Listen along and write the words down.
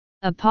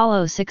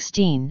Apollo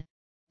 16,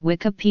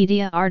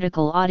 Wikipedia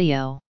article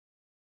audio.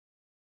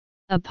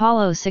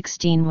 Apollo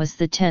 16 was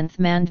the 10th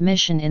manned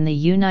mission in the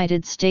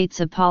United States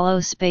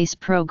Apollo space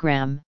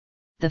program,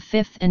 the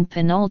fifth and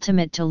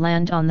penultimate to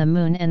land on the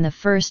Moon and the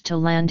first to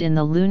land in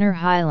the lunar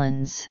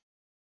highlands.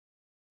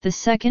 The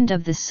second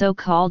of the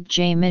so-called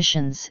J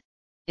missions,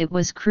 it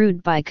was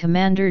crewed by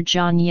Commander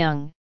John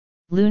Young,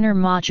 Lunar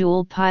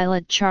Module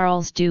pilot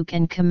Charles Duke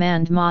and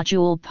Command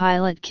Module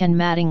pilot Ken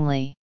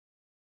Mattingly.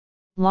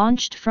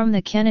 Launched from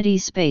the Kennedy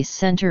Space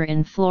Center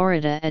in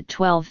Florida at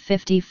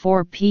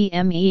 12:54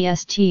 p.m.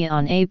 EST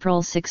on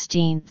April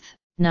 16,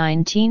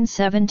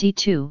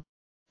 1972,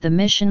 the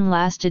mission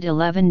lasted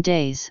 11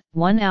 days,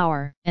 1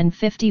 hour and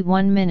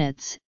 51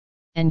 minutes,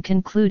 and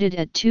concluded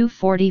at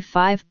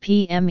 2:45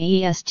 p.m.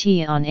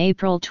 EST on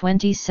April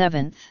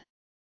 27.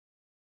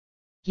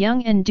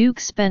 Young and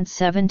Duke spent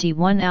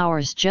 71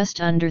 hours,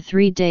 just under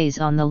 3 days,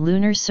 on the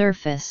lunar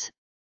surface,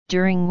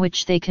 during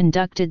which they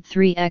conducted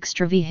 3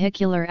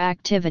 extravehicular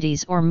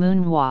activities or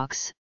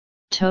moonwalks,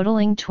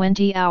 totaling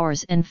 20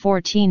 hours and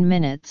 14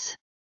 minutes.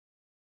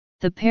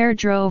 The pair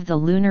drove the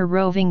lunar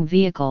roving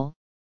vehicle,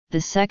 the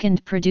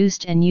second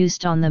produced and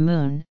used on the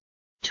Moon,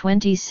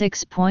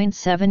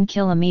 26.7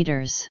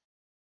 kilometers.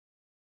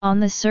 On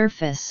the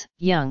surface,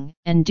 Young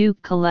and Duke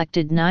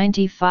collected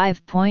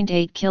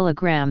 95.8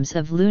 kilograms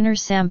of lunar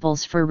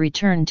samples for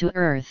return to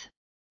Earth,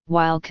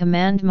 while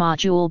Command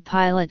Module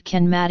pilot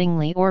Ken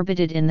Mattingly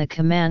orbited in the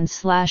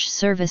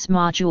Command/Service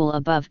Module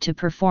above to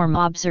perform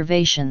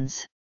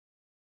observations.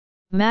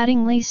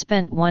 Mattingly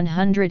spent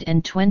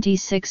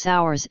 126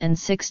 hours and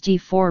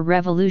 64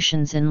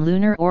 revolutions in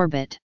lunar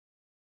orbit.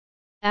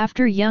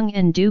 After Young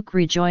and Duke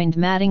rejoined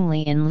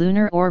Mattingly in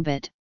lunar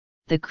orbit,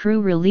 the crew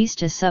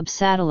released a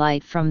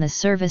sub-satellite from the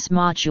service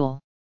module.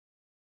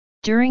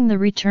 During the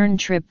return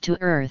trip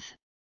to Earth,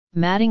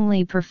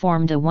 Mattingly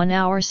performed a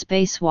 1-hour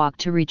spacewalk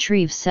to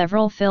retrieve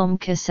several film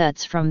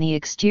cassettes from the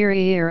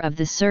exterior of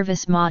the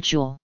service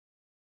module.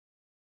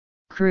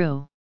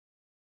 Crew.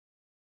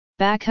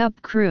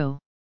 Backup crew.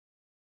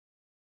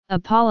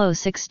 Apollo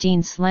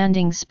 16's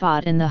landing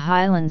spot in the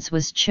Highlands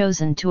was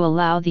chosen to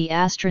allow the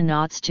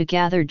astronauts to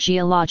gather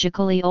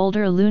geologically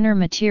older lunar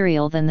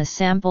material than the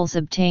samples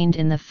obtained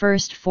in the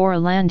first 4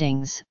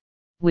 landings,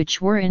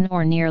 which were in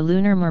or near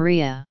Lunar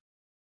Maria.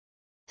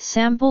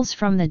 Samples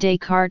from the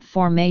Descartes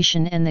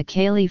Formation and the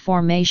Cayley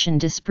Formation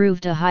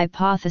disproved a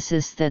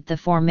hypothesis that the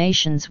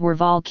formations were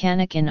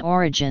volcanic in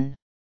origin.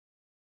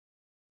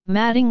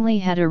 Mattingly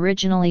had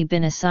originally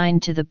been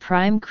assigned to the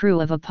prime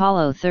crew of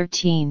Apollo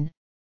 13,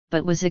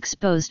 but was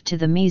exposed to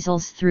the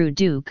measles through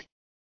Duke,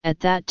 at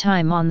that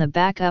time on the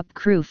backup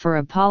crew for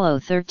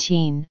Apollo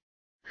 13,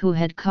 who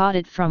had caught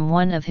it from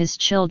one of his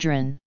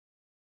children.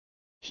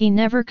 He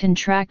never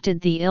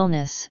contracted the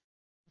illness,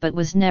 but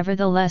was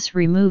nevertheless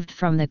removed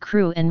from the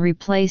crew and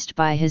replaced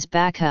by his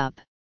backup,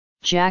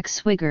 Jack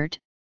Swigert,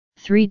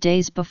 3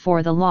 days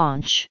before the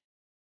launch.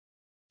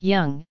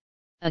 Young,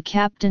 a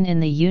captain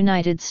in the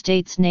United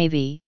States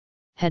Navy,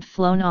 had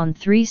flown on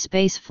 3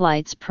 space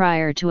flights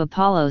prior to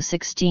Apollo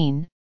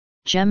 16,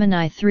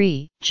 Gemini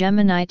 3,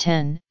 Gemini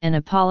 10, and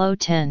Apollo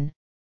 10,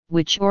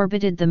 which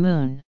orbited the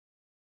Moon.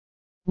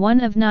 One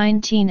of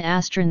 19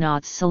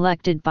 astronauts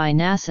selected by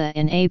NASA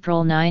in April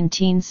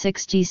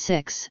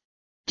 1966,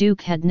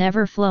 Duke had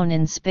never flown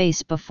in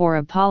space before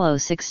Apollo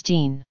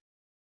 16.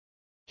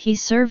 He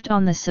served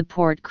on the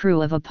support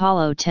crew of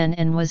Apollo 10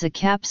 and was a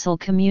capsule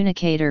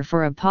communicator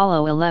for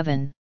Apollo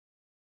 11.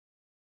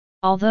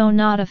 Although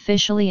not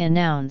officially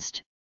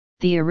announced,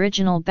 the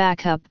original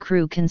backup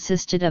crew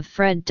consisted of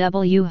Fred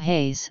W.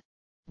 Hayes,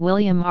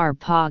 William R.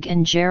 Pogg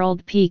and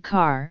Gerald P.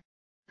 Carr,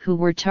 who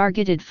were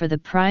targeted for the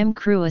prime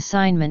crew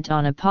assignment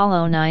on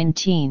Apollo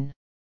 19.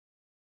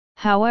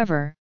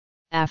 However,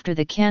 after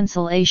the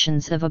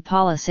cancellations of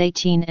Apollos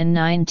 18 and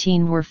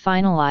 19 were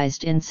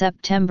finalized in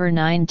September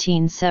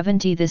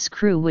 1970, this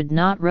crew would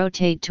not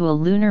rotate to a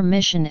lunar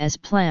mission as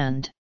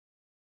planned.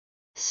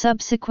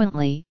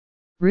 Subsequently,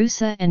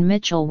 Rusa and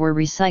Mitchell were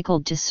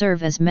recycled to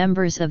serve as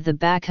members of the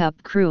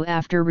backup crew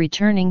after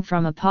returning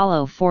from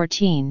Apollo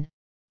 14,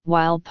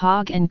 while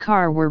Pogg and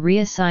Carr were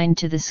reassigned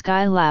to the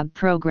Skylab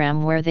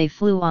program where they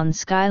flew on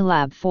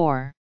Skylab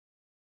 4.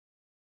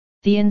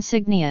 The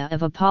insignia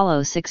of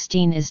Apollo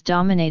 16 is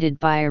dominated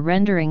by a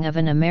rendering of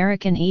an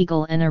American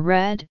eagle and a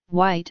red,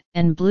 white,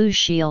 and blue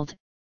shield,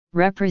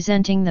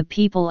 representing the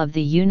people of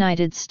the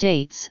United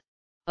States,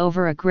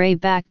 over a gray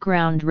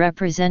background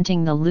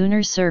representing the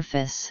lunar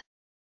surface.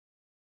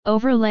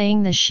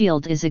 Overlaying the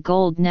shield is a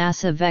gold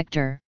NASA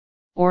vector,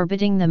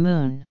 orbiting the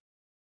Moon.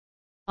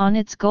 On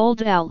its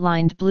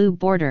gold-outlined blue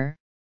border,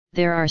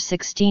 there are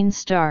 16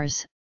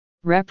 stars,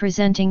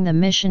 representing the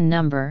mission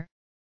number,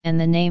 and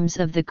the names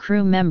of the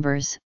crew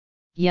members,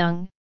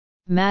 Young,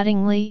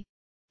 Mattingly,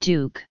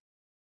 Duke.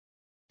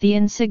 The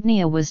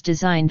insignia was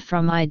designed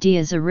from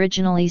ideas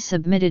originally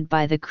submitted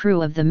by the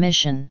crew of the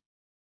mission.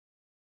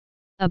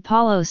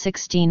 Apollo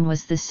 16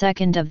 was the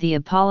second of the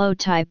Apollo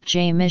Type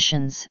J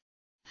missions,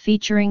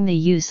 featuring the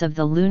use of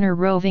the lunar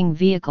roving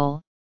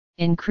vehicle,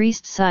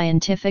 increased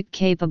scientific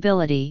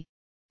capability,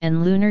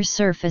 and lunar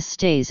surface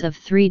stays of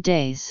 3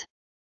 days.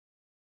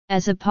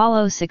 As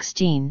Apollo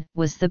 16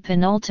 was the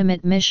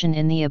penultimate mission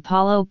in the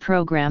Apollo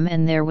program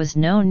and there was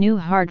no new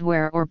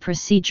hardware or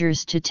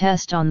procedures to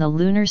test on the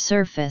lunar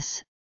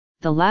surface,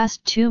 the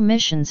last 2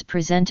 missions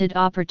presented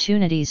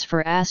opportunities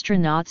for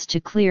astronauts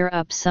to clear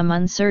up some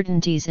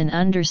uncertainties in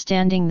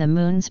understanding the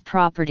Moon's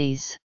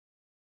properties.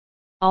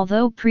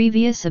 Although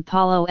previous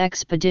Apollo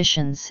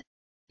expeditions,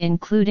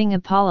 including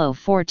Apollo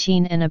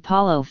 14 and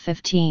Apollo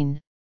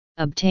 15,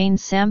 obtained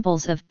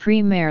samples of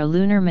pre-mare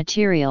lunar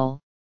material,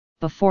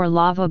 before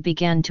lava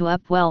began to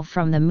upwell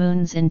from the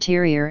Moon's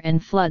interior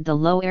and flood the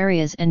low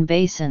areas and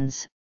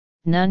basins,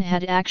 none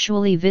had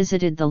actually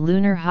visited the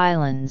lunar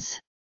highlands.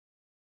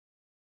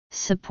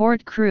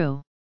 Support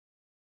crew.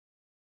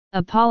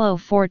 Apollo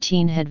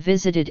 14 had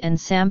visited and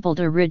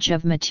sampled a ridge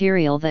of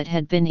material that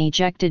had been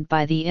ejected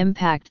by the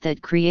impact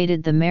that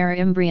created the Mare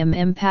Imbrium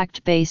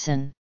impact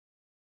basin.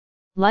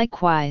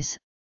 Likewise,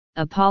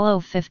 Apollo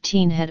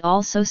 15 had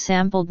also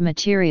sampled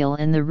material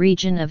in the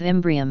region of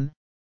Imbrium,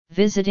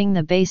 visiting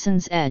the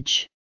basin's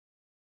edge.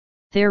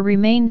 There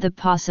remained the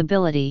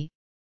possibility,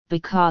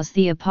 because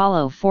the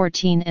Apollo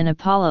 14 and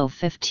Apollo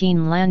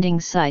 15 landing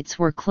sites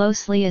were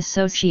closely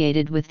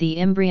associated with the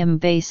Imbrium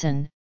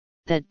basin,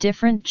 that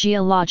different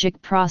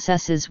geologic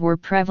processes were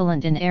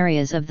prevalent in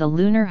areas of the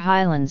lunar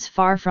highlands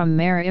far from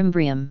Mare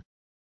Imbrium.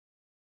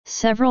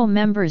 Several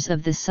members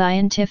of the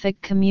scientific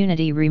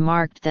community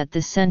remarked that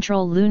the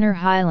central lunar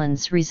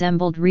highlands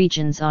resembled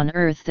regions on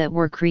Earth that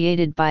were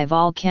created by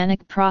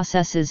volcanic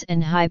processes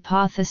and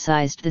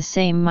hypothesized the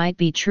same might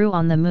be true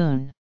on the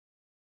Moon.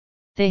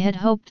 They had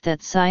hoped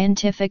that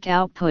scientific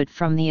output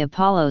from the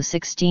Apollo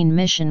 16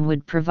 mission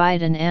would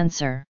provide an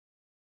answer.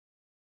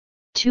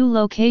 2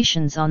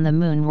 locations on the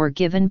Moon were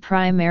given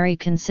primary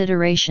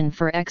consideration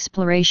for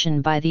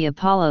exploration by the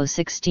Apollo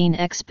 16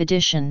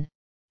 expedition: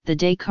 the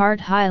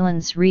Descartes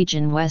Highlands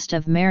region west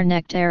of Mare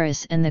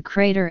Nectaris and the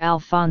crater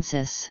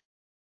Alphonsus.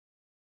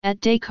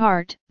 At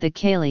Descartes, the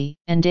Cayley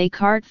and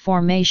Descartes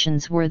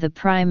formations were the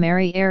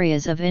primary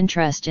areas of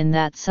interest in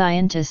that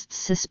scientists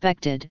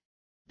suspected,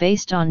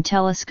 based on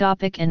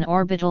telescopic and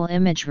orbital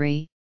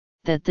imagery,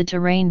 that the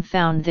terrain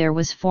found there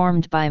was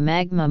formed by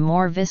magma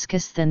more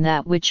viscous than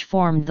that which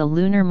formed the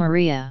lunar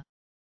Maria.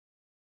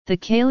 The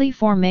Cayley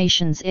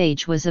formation's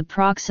age was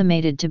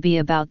approximated to be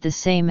about the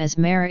same as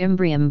Mare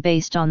Imbrium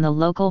based on the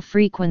local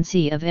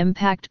frequency of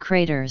impact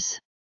craters.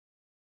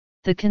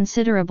 The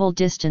considerable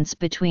distance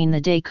between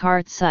the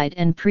Descartes site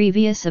and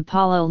previous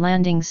Apollo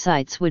landing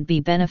sites would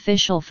be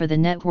beneficial for the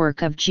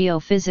network of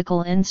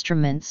geophysical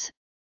instruments,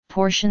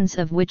 portions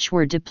of which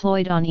were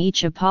deployed on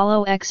each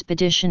Apollo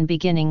expedition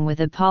beginning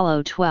with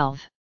Apollo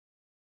 12.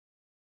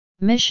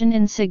 Mission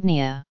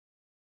insignia.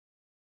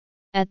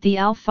 At the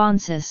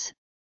Alphonsus,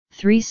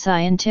 3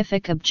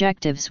 scientific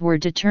objectives were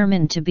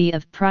determined to be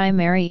of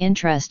primary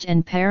interest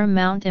and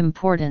paramount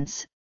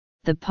importance: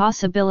 the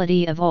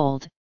possibility of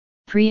old,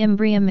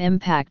 pre-Imbrium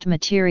impact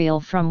material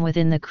from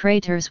within the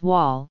crater's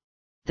wall,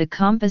 the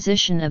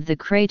composition of the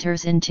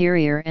crater's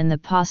interior and the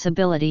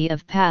possibility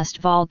of past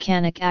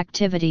volcanic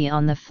activity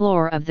on the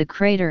floor of the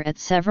crater at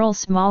several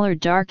smaller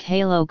dark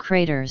halo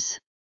craters.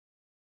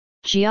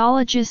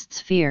 Geologists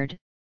feared,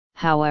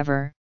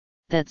 however,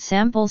 that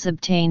samples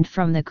obtained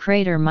from the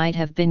crater might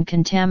have been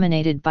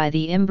contaminated by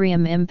the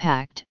Imbrium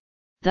impact,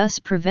 thus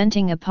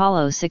preventing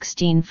Apollo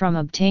 16 from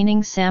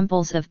obtaining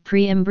samples of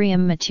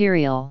pre-Imbrium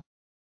material.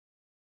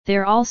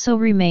 There also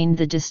remained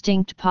the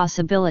distinct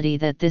possibility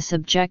that this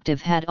objective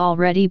had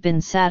already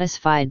been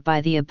satisfied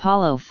by the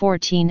Apollo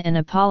 14 and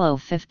Apollo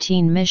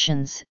 15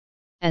 missions,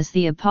 as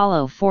the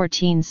Apollo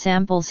 14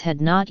 samples had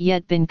not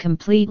yet been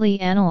completely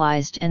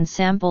analyzed and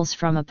samples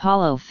from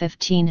Apollo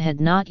 15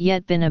 had not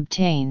yet been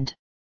obtained.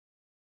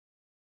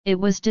 It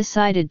was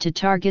decided to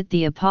target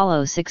the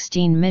Apollo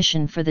 16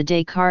 mission for the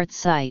Descartes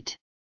site.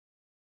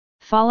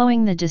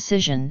 Following the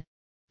decision,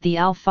 the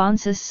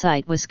Alphonsus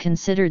site was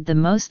considered the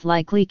most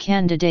likely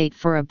candidate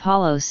for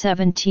Apollo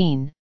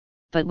 17,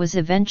 but was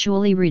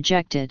eventually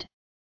rejected.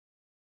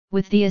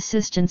 With the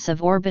assistance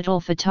of orbital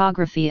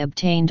photography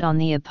obtained on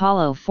the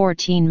Apollo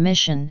 14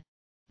 mission,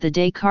 the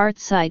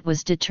Descartes site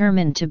was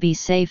determined to be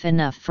safe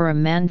enough for a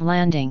manned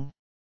landing.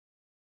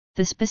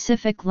 The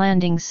specific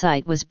landing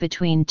site was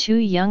between 2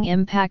 young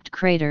impact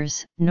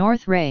craters,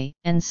 North Ray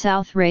and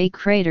South Ray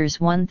craters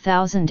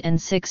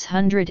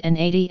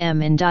 1,680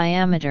 m in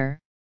diameter,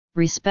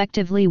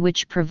 respectively,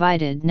 which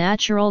provided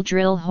natural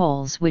drill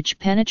holes which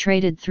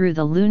penetrated through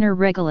the lunar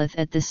regolith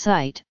at the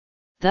site,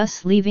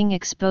 thus leaving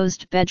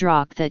exposed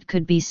bedrock that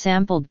could be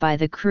sampled by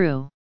the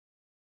crew.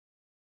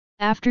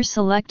 After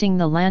selecting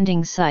the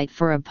landing site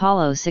for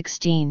Apollo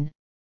 16,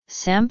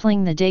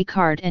 sampling the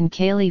Descartes and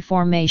Cayley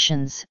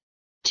formations,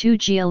 2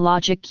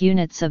 geologic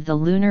units of the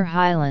lunar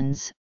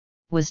highlands,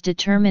 was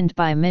determined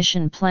by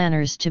mission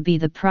planners to be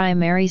the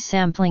primary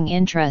sampling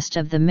interest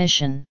of the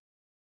mission.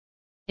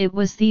 It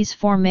was these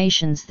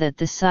formations that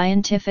the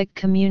scientific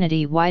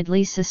community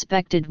widely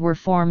suspected were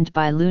formed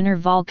by lunar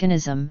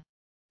volcanism,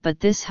 but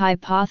this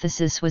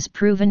hypothesis was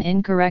proven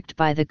incorrect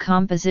by the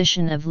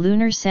composition of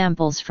lunar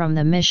samples from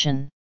the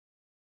mission.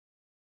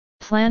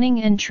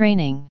 Planning and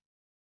training.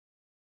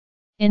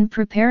 In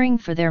preparing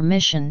for their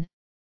mission,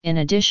 in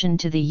addition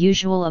to the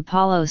usual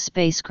Apollo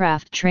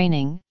spacecraft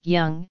training,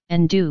 Young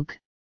and Duke,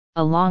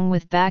 along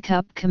with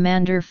backup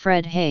commander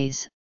Fred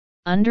Hayes,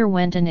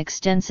 underwent an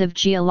extensive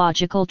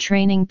geological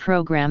training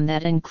program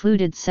that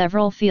included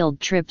several field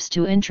trips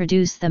to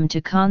introduce them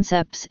to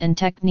concepts and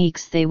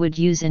techniques they would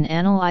use in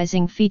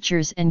analyzing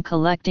features and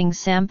collecting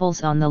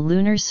samples on the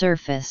lunar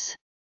surface.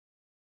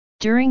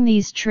 During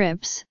these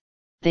trips,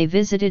 they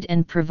visited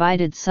and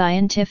provided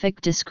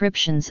scientific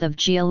descriptions of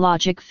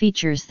geologic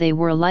features they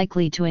were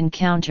likely to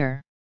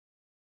encounter.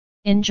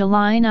 In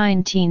July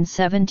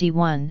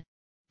 1971,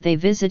 they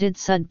visited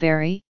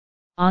Sudbury,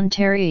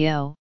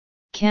 Ontario,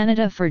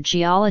 Canada for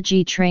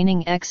geology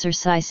training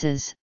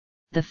exercises,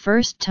 the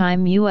first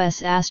time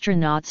U.S.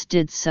 astronauts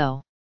did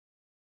so.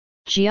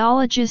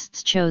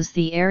 Geologists chose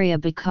the area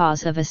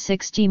because of a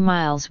 60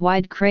 miles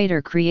wide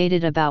crater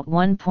created about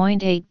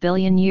 1.8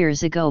 billion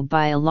years ago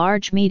by a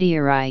large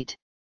meteorite.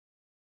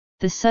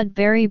 The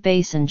Sudbury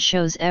Basin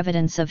shows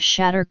evidence of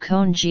shatter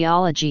cone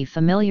geology,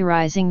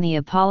 familiarizing the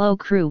Apollo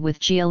crew with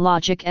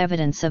geologic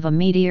evidence of a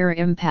meteor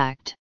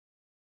impact.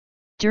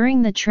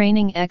 During the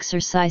training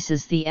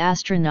exercises, the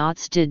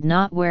astronauts did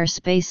not wear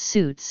space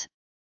suits,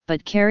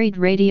 but carried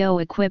radio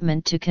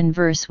equipment to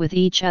converse with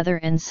each other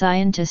and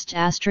scientist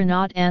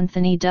astronaut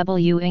Anthony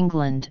W.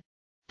 England,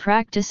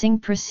 practicing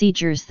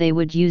procedures they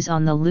would use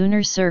on the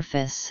lunar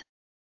surface.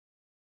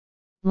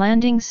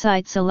 Landing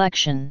site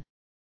selection.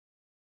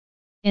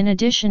 In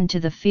addition to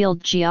the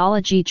field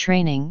geology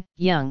training,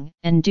 Young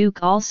and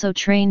Duke also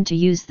trained to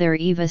use their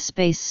EVA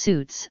space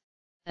suits,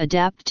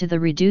 adapt to the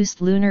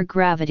reduced lunar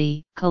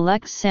gravity,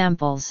 collect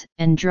samples,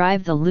 and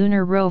drive the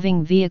lunar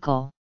roving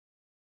vehicle.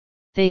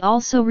 They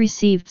also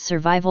received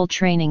survival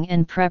training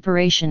and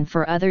preparation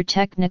for other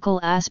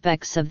technical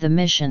aspects of the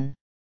mission.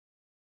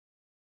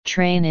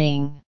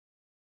 Training.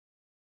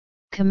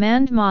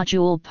 Command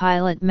Module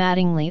pilot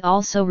Mattingly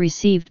also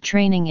received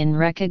training in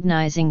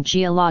recognizing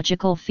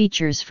geological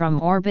features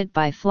from orbit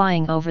by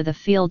flying over the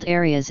field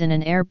areas in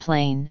an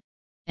airplane,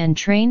 and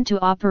trained to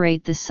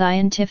operate the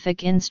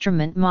Scientific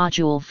Instrument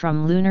Module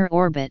from lunar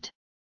orbit.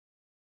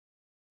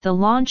 The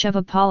launch of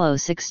Apollo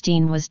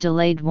 16 was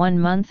delayed 1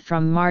 month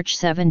from March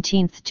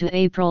 17 to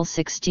April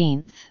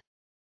 16.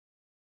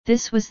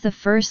 This was the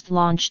first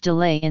launch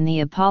delay in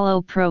the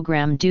Apollo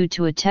program due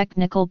to a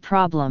technical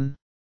problem.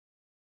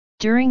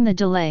 During the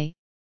delay,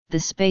 the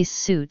space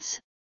suits,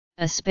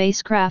 a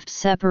spacecraft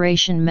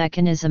separation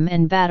mechanism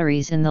and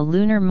batteries in the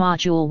lunar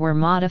module were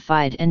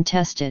modified and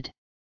tested.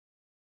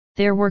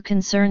 There were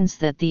concerns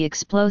that the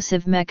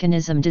explosive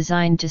mechanism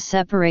designed to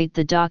separate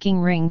the docking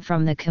ring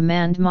from the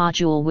command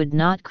module would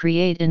not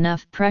create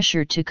enough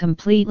pressure to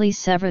completely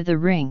sever the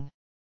ring.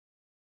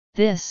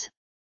 This,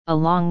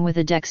 along with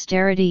a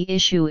dexterity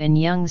issue in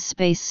Young's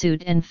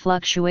spacesuit and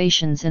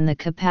fluctuations in the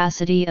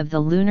capacity of the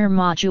lunar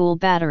module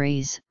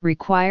batteries,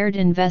 required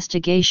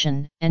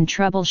investigation and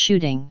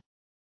troubleshooting.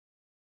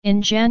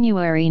 In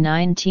January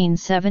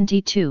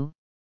 1972,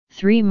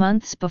 3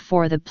 months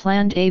before the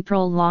planned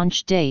April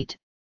launch date,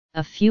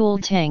 a fuel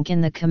tank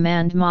in the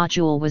command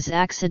module was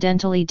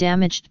accidentally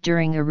damaged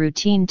during a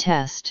routine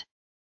test.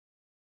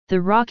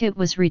 The rocket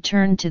was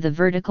returned to the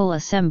vertical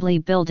assembly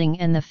building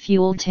and the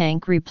fuel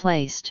tank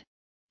replaced,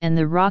 and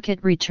the rocket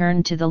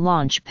returned to the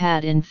launch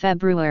pad in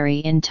February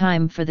in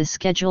time for the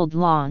scheduled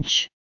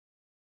launch.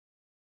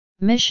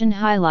 Mission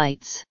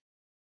highlights.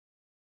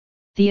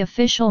 The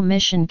official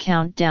mission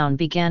countdown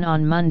began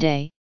on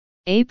Monday,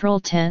 April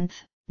 10,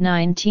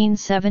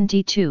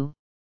 1972,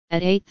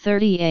 at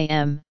 8:30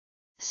 a.m.,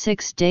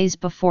 6 days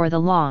before the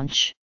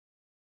launch.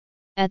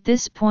 At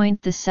this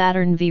point, the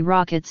Saturn V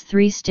rocket's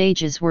 3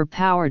 stages were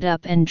powered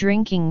up and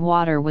drinking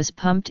water was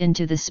pumped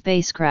into the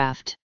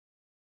spacecraft.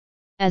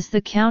 As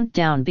the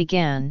countdown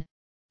began,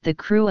 the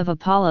crew of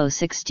Apollo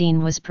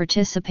 16 was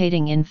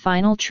participating in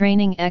final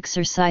training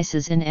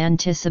exercises in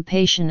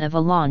anticipation of a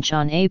launch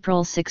on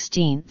April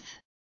 16.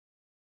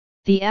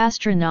 The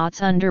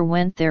astronauts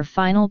underwent their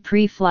final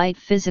pre-flight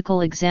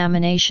physical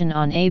examination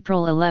on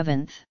April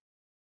 11.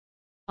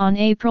 On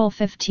April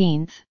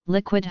 15,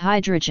 liquid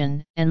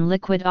hydrogen and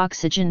liquid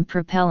oxygen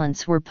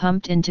propellants were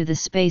pumped into the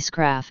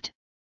spacecraft,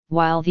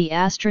 while the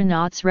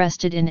astronauts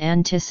rested in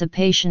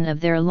anticipation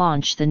of their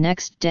launch the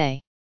next day.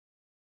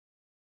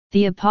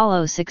 The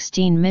Apollo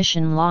 16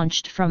 mission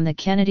launched from the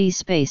Kennedy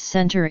Space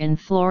Center in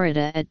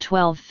Florida at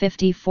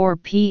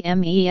 12:54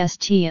 p.m.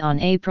 EST on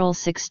April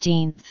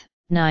 16,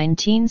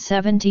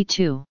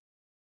 1972.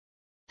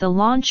 The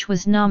launch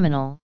was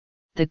nominal.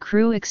 The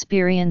crew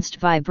experienced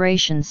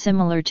vibration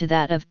similar to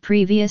that of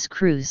previous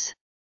crews.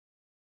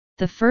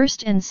 The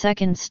first and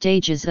second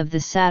stages of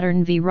the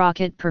Saturn V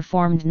rocket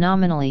performed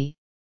nominally.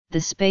 The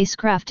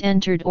spacecraft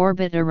entered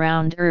orbit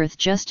around Earth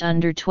just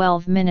under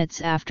 12 minutes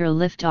after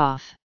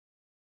liftoff.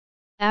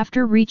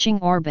 After reaching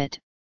orbit,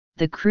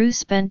 the crew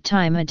spent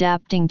time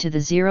adapting to the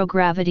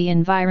zero-gravity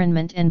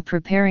environment and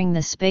preparing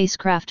the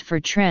spacecraft for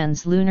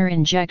trans-lunar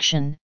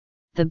injection,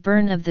 the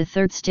burn of the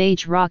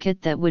third-stage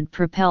rocket that would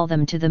propel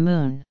them to the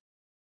Moon.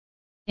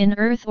 In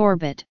Earth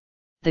orbit,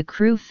 the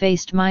crew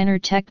faced minor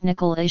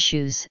technical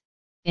issues,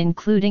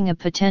 including a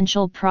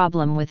potential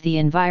problem with the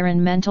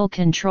environmental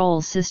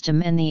control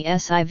system and the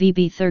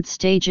SIVB third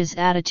stage's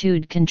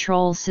attitude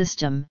control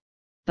system,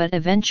 but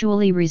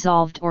eventually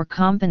resolved or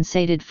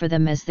compensated for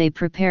them as they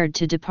prepared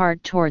to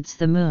depart towards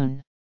the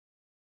Moon.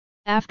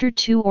 After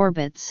 2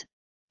 orbits,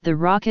 the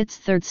rocket's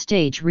third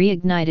stage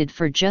reignited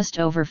for just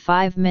over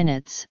 5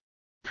 minutes,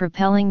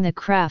 propelling the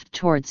craft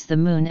towards the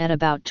Moon at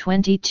about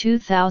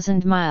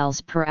 22,000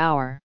 miles per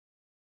hour.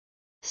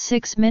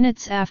 6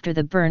 minutes after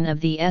the burn of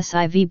the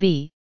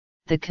SIVB,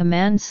 the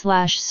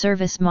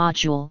command/service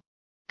module,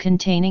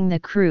 containing the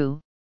crew,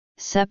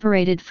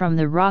 separated from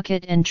the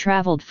rocket and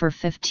traveled for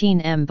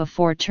 15 m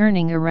before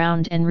turning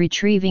around and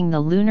retrieving the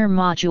lunar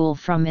module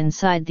from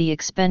inside the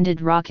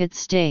expended rocket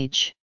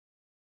stage.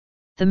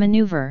 The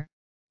maneuver,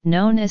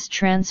 known as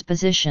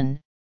transposition,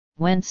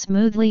 went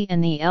smoothly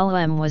and the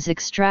LM was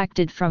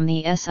extracted from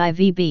the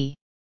SIVB.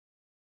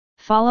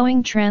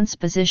 Following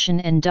transposition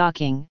and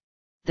docking,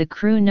 the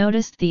crew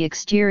noticed the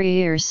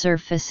exterior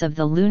surface of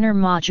the lunar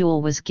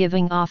module was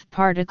giving off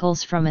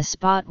particles from a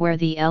spot where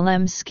the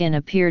LM's skin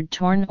appeared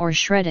torn or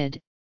shredded.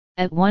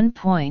 At one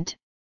point,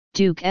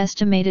 Duke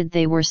estimated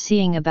they were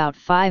seeing about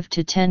 5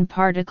 to 10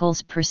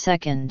 particles per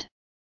second.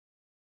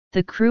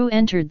 The crew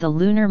entered the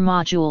lunar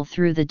module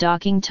through the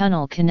docking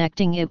tunnel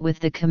connecting it with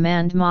the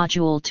command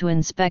module to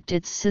inspect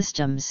its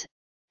systems,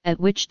 at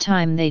which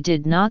time they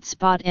did not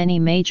spot any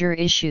major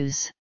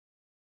issues.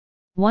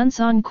 Once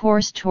on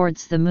course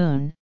towards the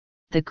Moon,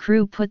 the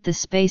crew put the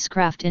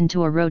spacecraft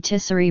into a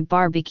rotisserie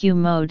barbecue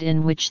mode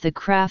in which the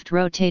craft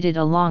rotated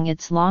along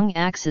its long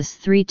axis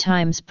 3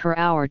 times per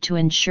hour to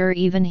ensure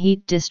even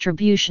heat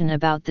distribution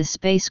about the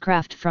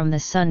spacecraft from the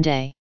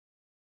Sunday.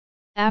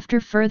 After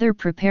further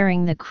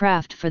preparing the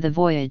craft for the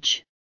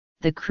voyage,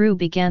 the crew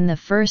began the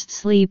first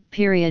sleep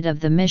period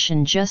of the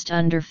mission just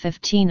under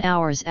 15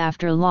 hours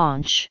after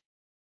launch.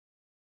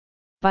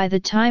 By the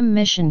time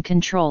Mission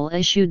Control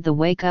issued the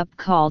wake-up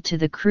call to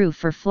the crew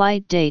for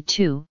Flight Day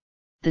 2,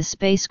 the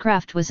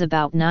spacecraft was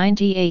about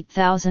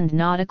 98,000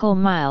 nautical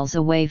miles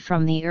away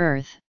from the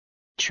Earth,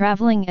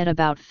 traveling at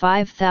about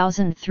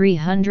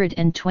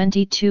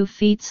 5,322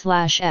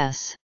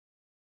 feet/s.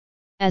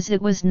 As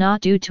it was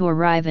not due to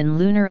arrive in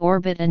lunar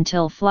orbit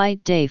until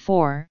Flight Day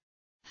 4,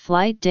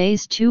 Flight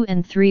Days 2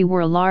 and 3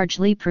 were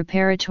largely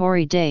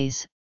preparatory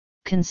days,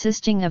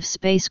 consisting of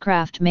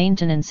spacecraft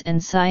maintenance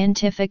and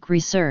scientific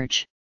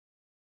research.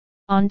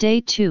 On Day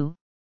 2,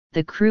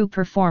 the crew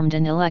performed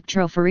an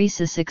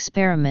electrophoresis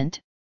experiment,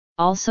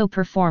 also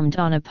performed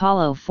on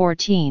Apollo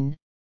 14,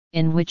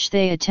 in which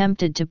they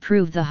attempted to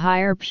prove the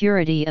higher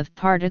purity of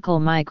particle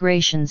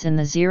migrations in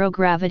the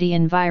zero-gravity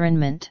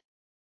environment.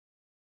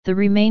 The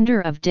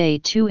remainder of Day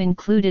 2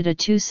 included a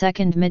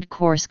 2-second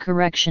mid-course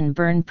correction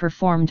burn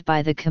performed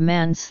by the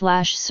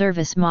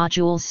command/service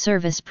module's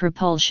service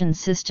propulsion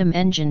system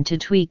engine to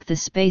tweak the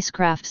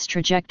spacecraft's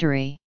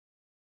trajectory.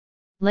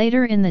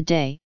 Later in the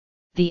day,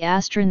 the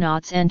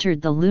astronauts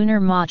entered the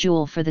lunar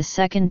module for the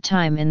second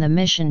time in the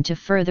mission to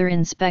further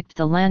inspect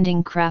the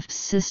landing craft's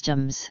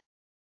systems.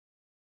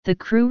 The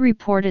crew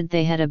reported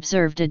they had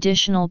observed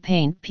additional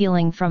paint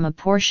peeling from a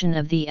portion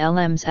of the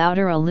LM's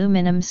outer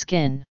aluminum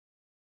skin.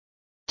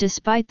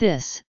 Despite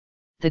this,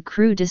 the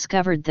crew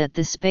discovered that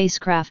the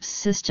spacecraft's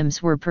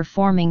systems were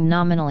performing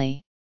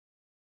nominally.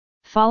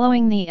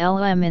 Following the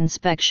LM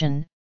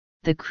inspection,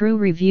 the crew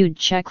reviewed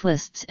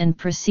checklists and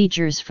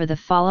procedures for the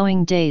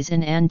following days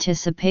in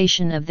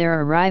anticipation of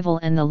their arrival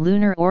and the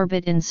lunar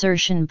orbit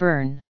insertion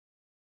burn.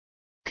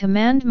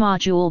 Command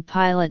Module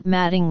pilot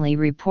Mattingly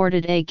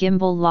reported a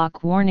gimbal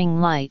lock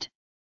warning light,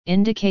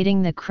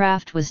 indicating the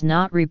craft was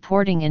not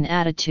reporting an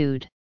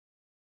attitude.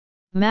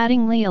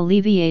 Mattingly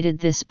alleviated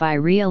this by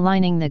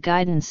realigning the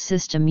guidance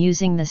system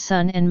using the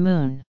Sun and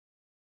Moon.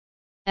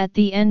 At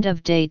the end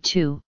of Day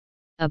 2,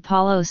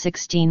 Apollo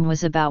 16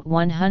 was about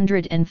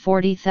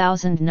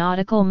 140,000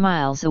 nautical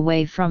miles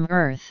away from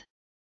Earth.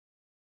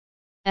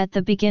 At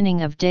the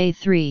beginning of Day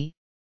 3,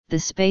 the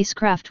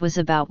spacecraft was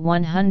about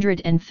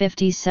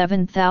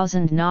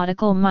 157,000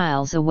 nautical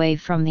miles away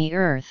from the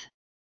Earth.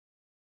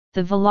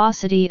 The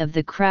velocity of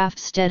the craft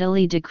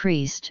steadily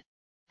decreased,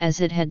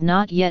 as it had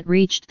not yet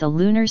reached the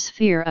lunar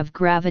sphere of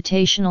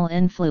gravitational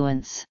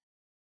influence.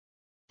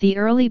 The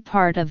early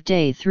part of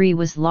Day 3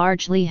 was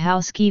largely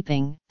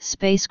housekeeping,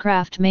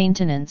 spacecraft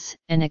maintenance,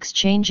 and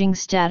exchanging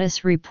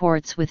status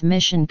reports with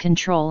Mission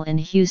Control in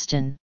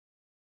Houston.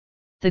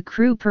 The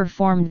crew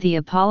performed the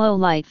Apollo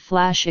Light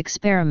Flash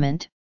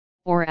Experiment,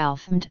 or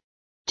ALFMD,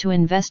 to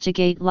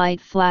investigate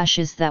light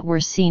flashes that were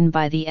seen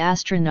by the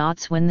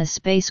astronauts when the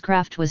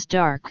spacecraft was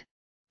dark,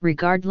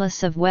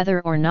 regardless of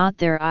whether or not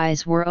their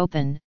eyes were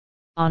open,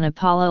 on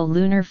Apollo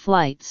lunar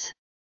flights.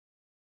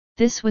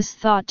 This was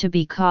thought to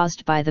be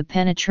caused by the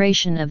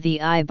penetration of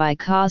the eye by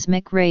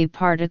cosmic ray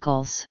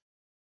particles.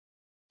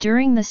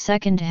 During the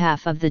second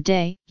half of the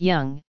day,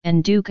 Young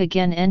and Duke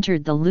again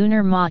entered the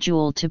lunar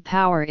module to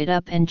power it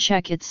up and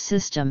check its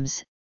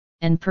systems,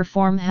 and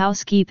perform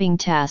housekeeping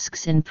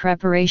tasks in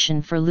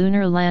preparation for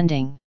lunar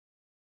landing.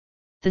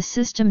 The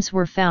systems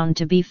were found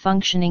to be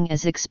functioning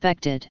as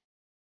expected.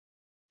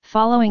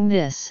 Following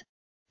this,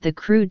 the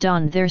crew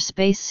donned their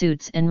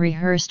spacesuits and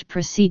rehearsed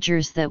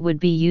procedures that would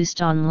be used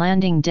on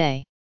landing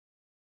day.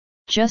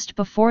 Just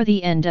before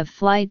the end of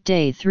Flight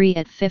Day 3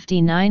 at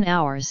 59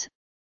 hours,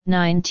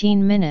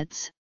 19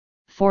 minutes,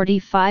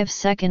 45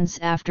 seconds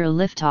after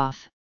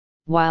liftoff,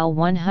 while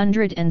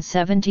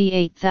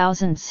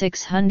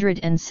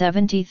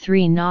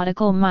 178,673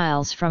 nautical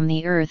miles from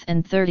the Earth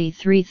and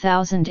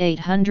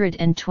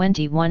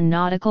 33,821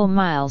 nautical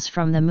miles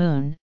from the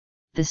Moon,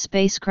 the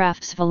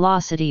spacecraft's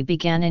velocity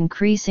began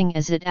increasing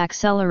as it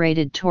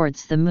accelerated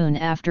towards the Moon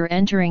after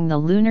entering the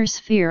lunar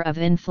sphere of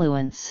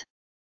influence.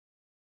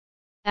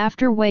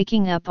 After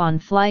waking up on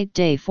Flight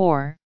Day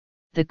 4,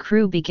 the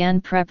crew began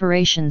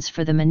preparations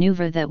for the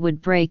maneuver that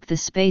would break the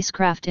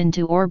spacecraft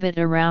into orbit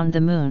around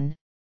the Moon,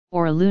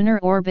 or lunar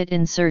orbit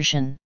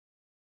insertion.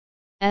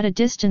 At a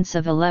distance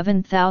of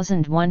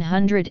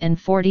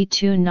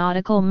 11,142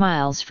 nautical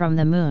miles from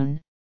the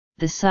Moon,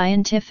 the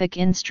scientific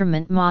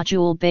instrument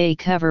module bay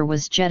cover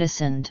was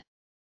jettisoned.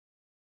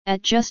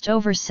 At just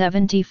over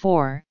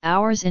 74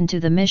 hours into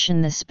the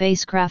mission, the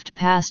spacecraft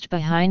passed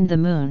behind the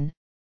Moon,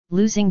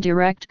 losing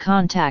direct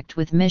contact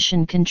with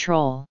mission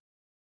control.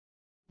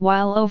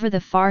 While over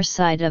the far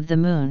side of the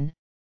Moon,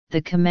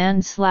 the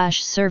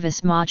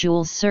command/service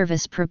module's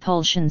service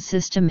propulsion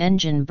system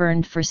engine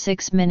burned for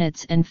 6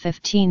 minutes and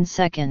 15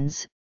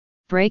 seconds,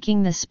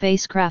 breaking the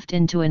spacecraft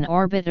into an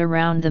orbit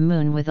around the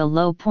Moon with a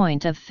low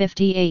point of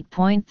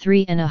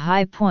 58.3 and a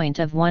high point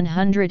of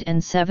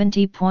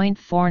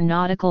 170.4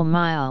 nautical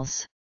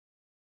miles.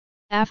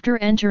 After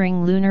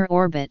entering lunar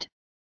orbit,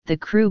 the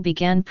crew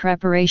began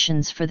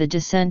preparations for the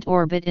descent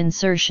orbit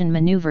insertion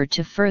maneuver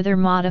to further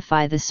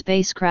modify the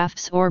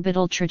spacecraft's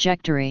orbital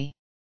trajectory.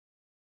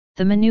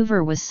 The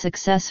maneuver was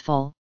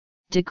successful,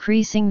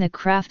 decreasing the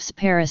craft's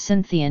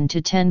perisynthion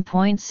to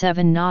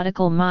 10.7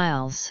 nautical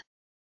miles.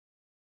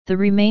 The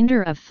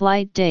remainder of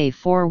Flight Day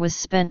 4 was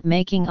spent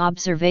making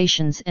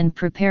observations and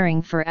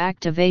preparing for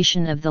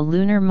activation of the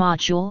lunar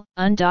module,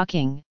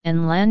 undocking,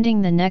 and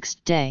landing the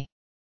next day.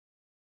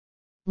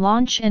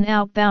 Launch and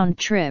outbound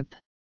trip.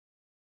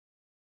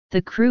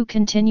 The crew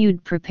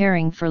continued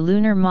preparing for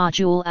lunar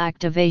module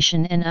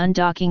activation and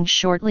undocking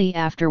shortly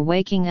after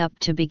waking up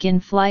to begin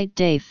Flight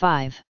Day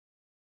 5.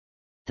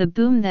 The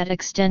boom that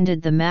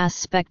extended the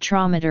mass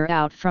spectrometer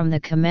out from the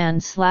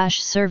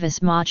command/service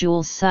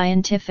module's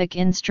scientific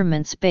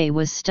instruments bay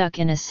was stuck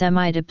in a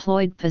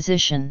semi-deployed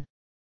position.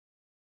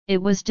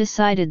 It was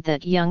decided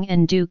that Young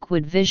and Duke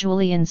would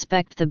visually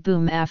inspect the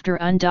boom after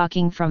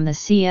undocking from the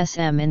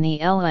CSM in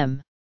the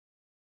LM.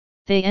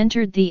 They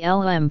entered the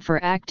LM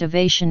for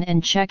activation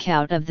and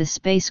checkout of the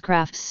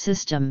spacecraft's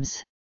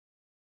systems.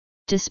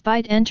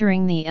 Despite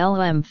entering the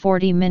LM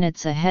 40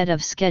 minutes ahead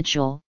of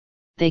schedule,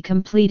 they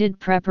completed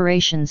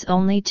preparations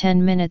only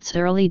 10 minutes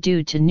early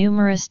due to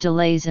numerous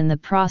delays in the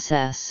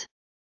process.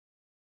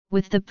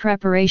 With the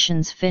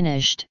preparations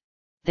finished,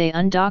 they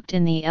undocked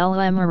in the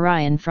LM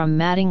Orion from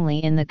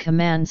Mattingly in the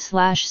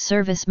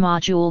command/service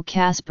module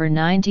Casper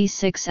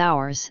 96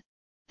 hours,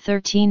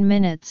 13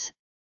 minutes,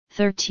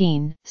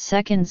 13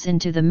 seconds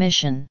into the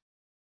mission.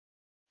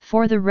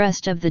 For the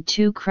rest of the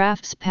two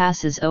crafts'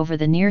 passes over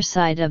the near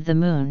side of the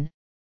Moon,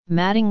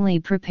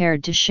 Mattingly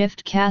prepared to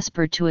shift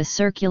Casper to a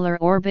circular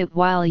orbit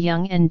while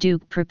Young and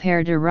Duke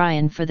prepared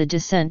Orion for the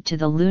descent to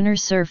the lunar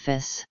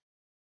surface.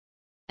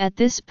 At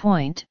this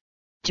point,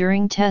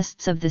 during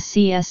tests of the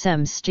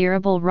CSM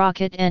steerable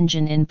rocket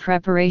engine in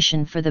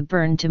preparation for the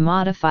burn to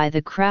modify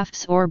the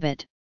craft's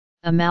orbit,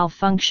 a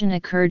malfunction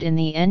occurred in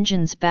the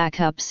engine's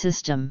backup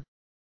system.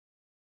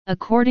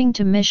 According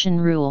to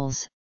mission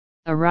rules,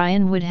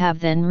 Orion would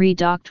have then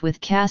redocked with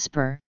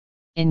Casper,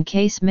 in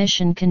case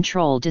Mission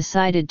Control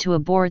decided to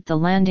abort the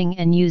landing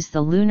and use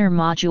the lunar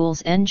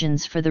module's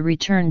engines for the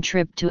return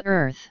trip to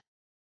Earth.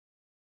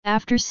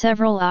 After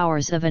several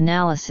hours of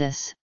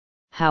analysis,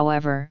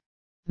 however,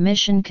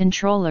 mission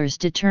controllers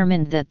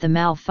determined that the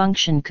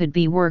malfunction could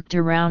be worked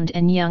around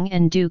and Young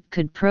and Duke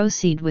could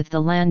proceed with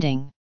the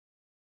landing.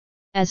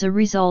 As a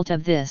result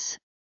of this,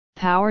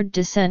 powered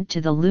descent to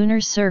the lunar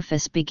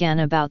surface began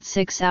about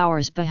 6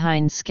 hours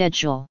behind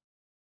schedule.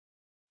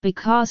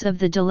 Because of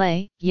the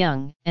delay,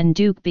 Young and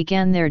Duke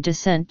began their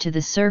descent to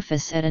the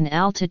surface at an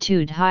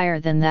altitude higher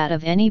than that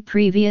of any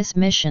previous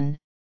mission,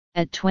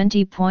 at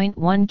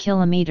 20.1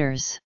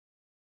 kilometers.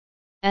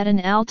 At an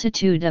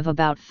altitude of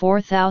about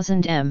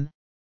 4,000 m,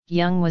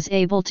 Young was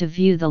able to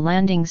view the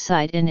landing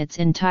site in its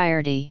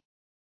entirety.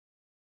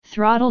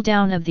 Throttle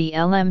down of the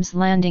LM's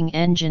landing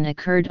engine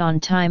occurred on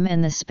time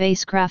and the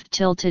spacecraft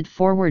tilted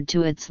forward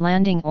to its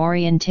landing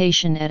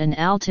orientation at an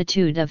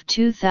altitude of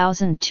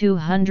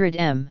 2,200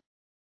 m.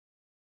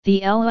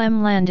 The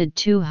LM landed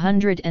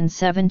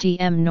 270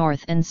 m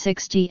north and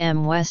 60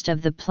 m west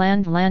of the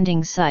planned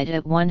landing site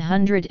at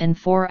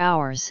 104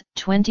 hours,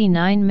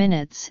 29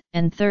 minutes,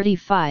 and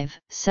 35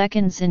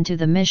 seconds into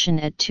the mission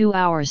at 2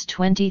 hours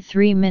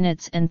 23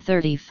 minutes and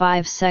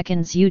 35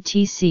 seconds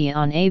UTC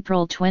on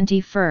April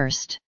 21.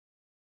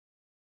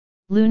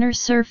 Lunar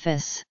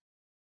surface.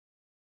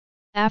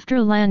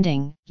 After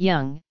landing,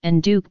 Young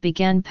and Duke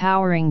began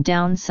powering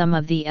down some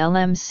of the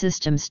LM's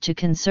systems to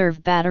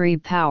conserve battery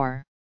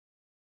power.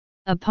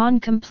 Upon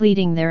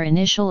completing their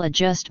initial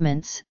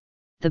adjustments,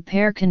 the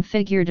pair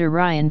configured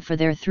Orion for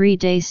their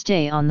 3-day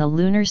stay on the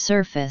lunar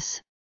surface,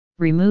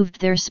 removed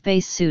their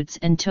spacesuits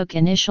and took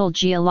initial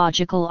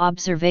geological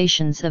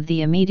observations of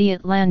the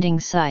immediate landing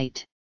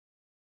site.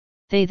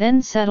 They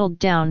then settled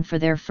down for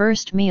their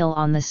first meal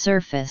on the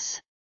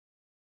surface.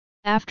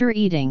 After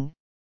eating,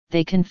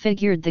 they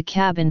configured the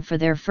cabin for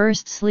their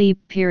first sleep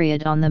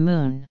period on the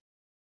Moon.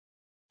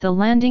 The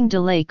landing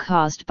delay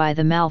caused by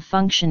the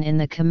malfunction in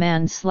the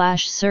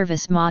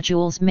command/service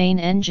module's main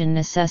engine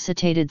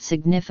necessitated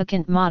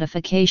significant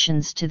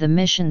modifications to the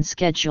mission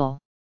schedule.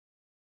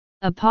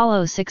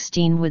 Apollo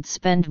 16 would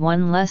spend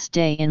one less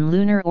day in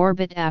lunar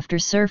orbit after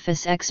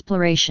surface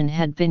exploration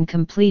had been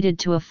completed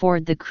to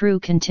afford the crew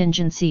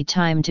contingency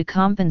time to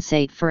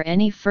compensate for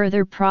any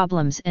further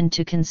problems and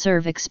to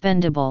conserve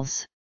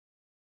expendables.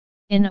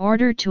 In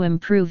order to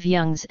improve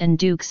Young's and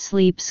Duke's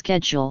sleep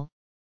schedule,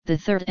 the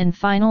third and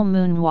final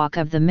moonwalk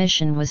of the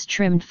mission was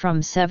trimmed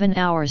from 7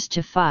 hours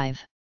to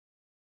 5.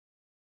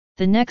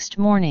 The next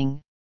morning,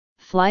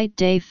 flight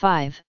day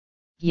 5,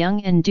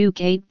 Young and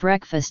Duke ate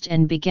breakfast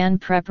and began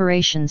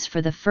preparations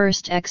for the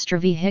first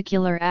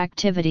extravehicular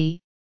activity,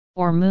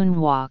 or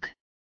moonwalk.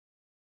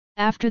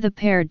 After the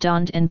pair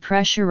donned and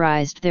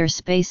pressurized their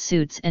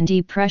spacesuits and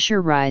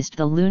depressurized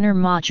the lunar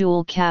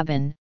module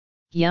cabin,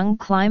 Young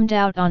climbed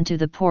out onto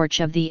the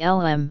porch of the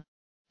LM,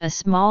 a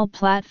small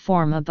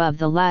platform above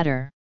the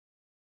ladder.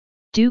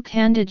 Duke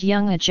handed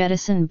Young a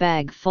jettison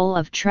bag full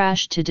of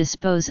trash to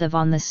dispose of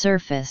on the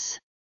surface.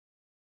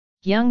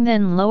 Young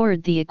then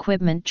lowered the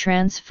equipment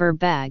transfer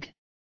bag,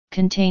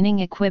 containing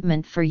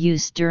equipment for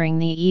use during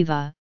the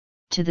EVA,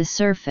 to the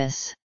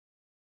surface.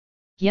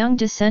 Young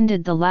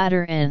descended the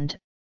ladder and,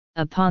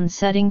 upon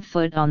setting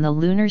foot on the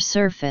lunar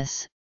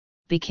surface,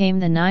 became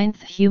the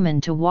 9th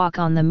human to walk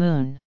on the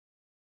Moon.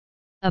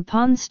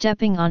 Upon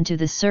stepping onto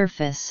the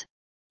surface,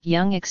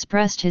 Young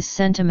expressed his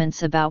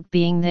sentiments about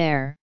being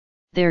there.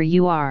 "There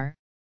you are,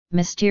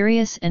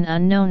 mysterious and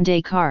unknown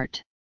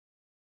Descartes.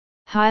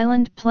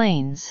 Highland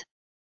Plains.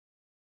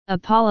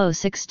 Apollo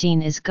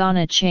 16 is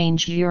gonna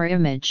change your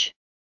image.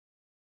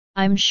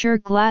 I'm sure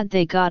glad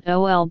they got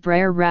ol'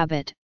 Brer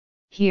Rabbit,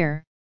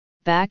 here,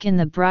 back in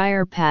the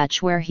briar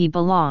patch where he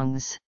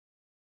belongs."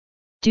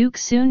 Duke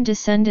soon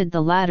descended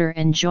the ladder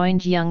and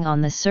joined Young on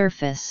the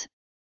surface,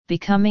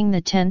 becoming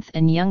the 10th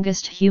and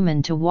youngest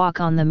human to walk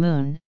on the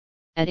Moon,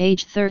 at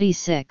age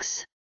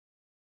 36.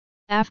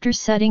 After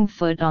setting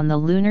foot on the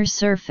lunar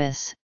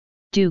surface,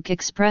 Duke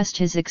expressed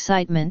his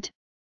excitement,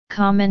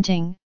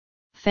 commenting,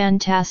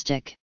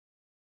 "Fantastic.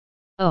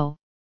 Oh,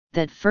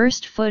 that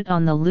first foot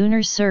on the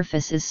lunar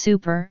surface is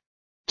super,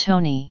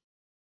 Tony."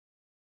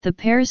 The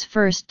pair's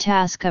first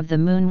task of the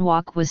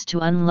moonwalk was to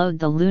unload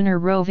the lunar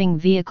roving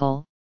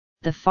vehicle,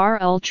 the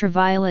far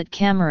ultraviolet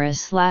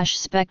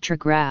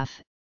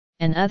camera/spectrograph,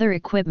 and other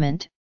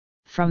equipment,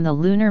 from the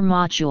lunar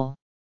module.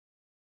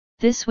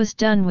 This was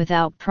done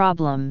without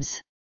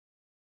problems.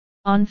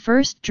 On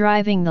first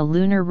driving the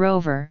lunar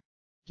rover,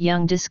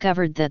 Young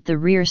discovered that the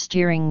rear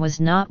steering was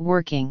not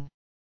working.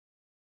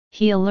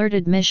 He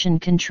alerted Mission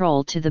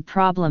Control to the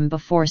problem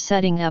before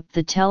setting up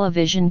the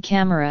television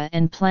camera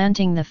and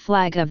planting the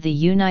flag of the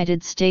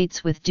United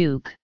States with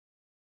Duke.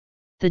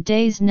 The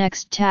day's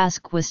next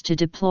task was to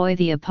deploy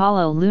the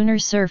Apollo Lunar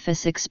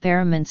Surface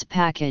Experiments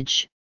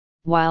package,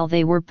 while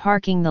they were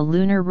parking the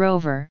lunar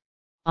rover,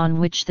 on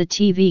which the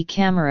TV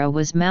camera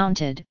was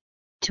mounted,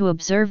 to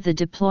observe the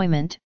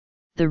deployment.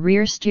 The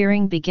rear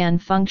steering began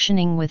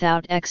functioning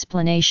without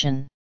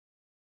explanation.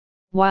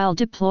 While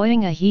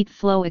deploying a heat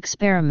flow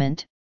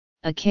experiment,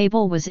 a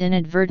cable was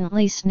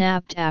inadvertently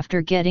snapped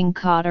after getting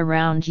caught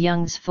around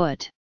Young's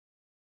foot.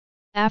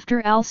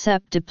 After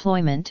ALSEP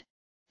deployment,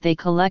 they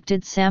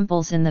collected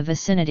samples in the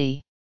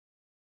vicinity.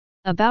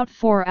 About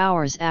 4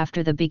 hours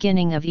after the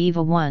beginning of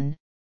EVA 1,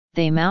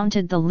 they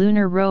mounted the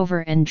lunar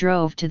rover and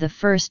drove to the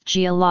first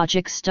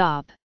geologic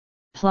stop,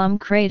 Plum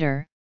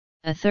Crater,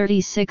 a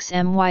 36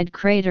 m wide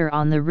crater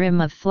on the rim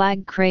of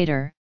Flag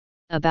Crater,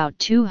 about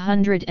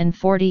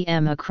 240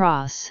 m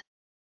across.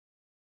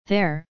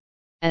 There,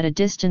 at a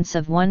distance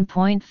of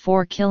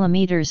 1.4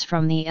 kilometers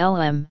from the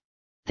LM,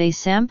 they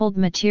sampled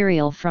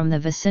material from the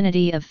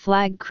vicinity of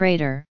Flag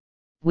Crater,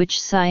 which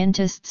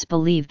scientists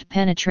believed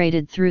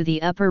penetrated through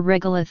the upper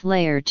regolith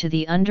layer to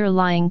the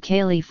underlying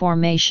Cayley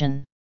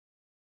Formation.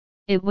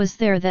 It was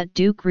there that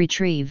Duke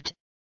retrieved,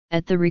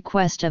 at the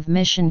request of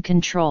Mission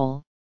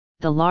Control,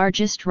 the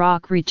largest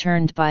rock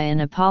returned by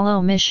an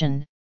Apollo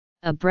mission,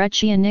 a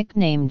breccia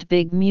nicknamed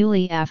Big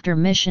Muley after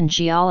mission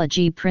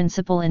geology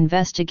principal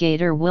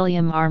investigator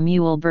William R.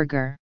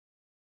 Muehlberger.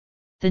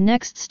 The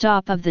next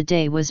stop of the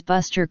day was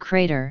Buster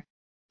Crater,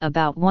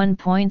 about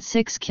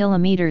 1.6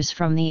 kilometers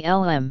from the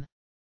LM.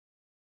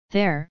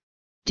 There,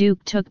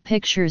 Duke took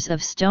pictures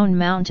of Stone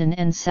Mountain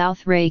and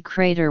South Ray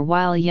Crater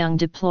while Young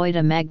deployed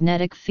a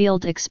magnetic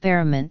field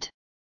experiment.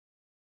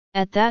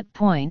 At that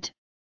point,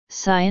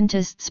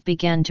 scientists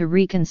began to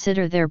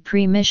reconsider their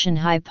pre-mission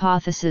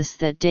hypothesis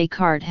that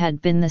Descartes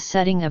had been the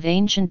setting of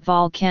ancient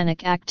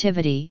volcanic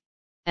activity,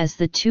 as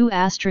the two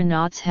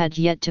astronauts had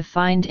yet to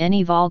find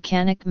any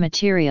volcanic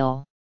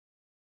material.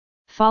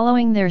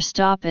 Following their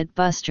stop at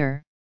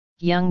Buster,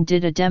 Young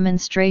did a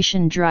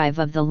demonstration drive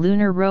of the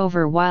lunar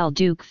rover while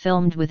Duke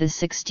filmed with a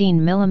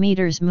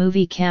 16mm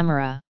movie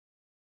camera.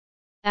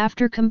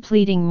 After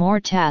completing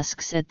more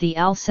tasks at the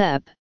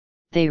ALSEP,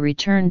 they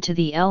returned to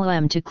the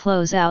LM to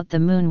close out the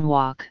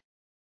moonwalk.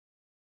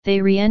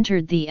 They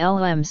re-entered the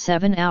LM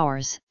 7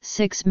 hours,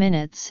 6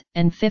 minutes,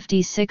 and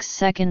 56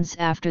 seconds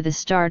after the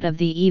start of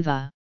the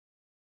EVA.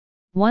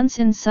 Once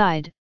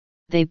inside,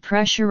 they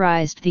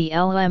pressurized the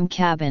LM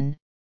cabin,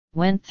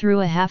 went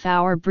through a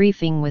half-hour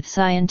briefing with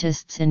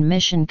scientists in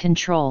mission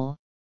control,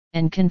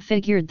 and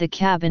configured the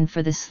cabin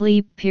for the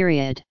sleep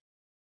period.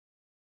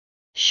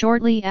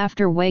 Shortly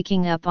after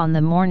waking up on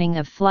the morning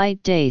of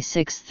flight day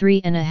 6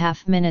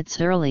 3.5 minutes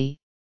early,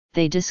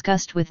 they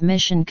discussed with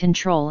Mission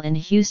Control in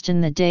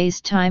Houston the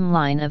day's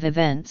timeline of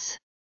events.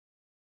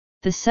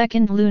 The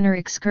second lunar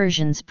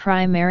excursion's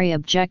primary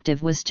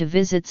objective was to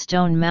visit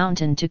Stone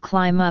Mountain to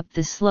climb up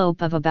the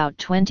slope of about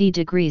 20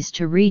 degrees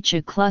to reach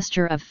a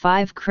cluster of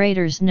 5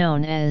 craters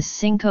known as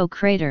Cinco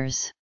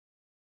craters.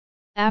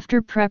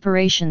 After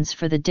preparations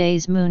for the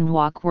day's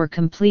moonwalk were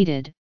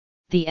completed,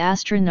 the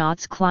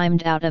astronauts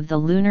climbed out of the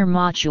lunar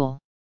module.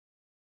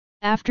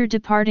 After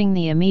departing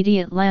the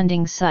immediate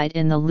landing site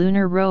in the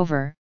lunar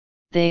rover,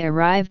 they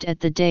arrived at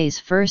the day's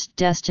first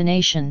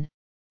destination,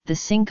 the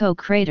Cinco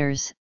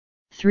craters,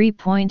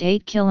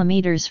 3.8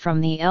 kilometers from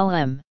the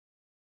LM.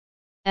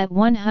 At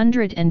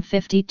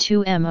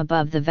 152 m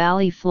above the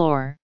valley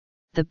floor,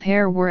 the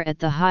pair were at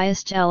the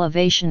highest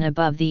elevation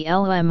above the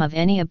LM of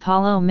any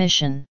Apollo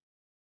mission.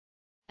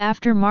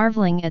 After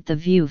marveling at the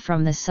view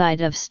from the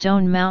side of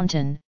Stone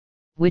Mountain,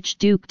 which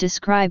Duke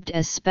described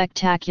as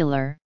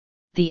spectacular,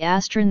 the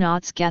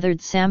astronauts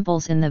gathered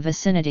samples in the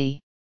vicinity.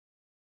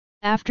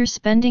 After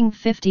spending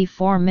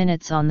 54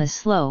 minutes on the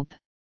slope,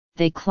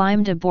 they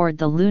climbed aboard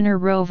the lunar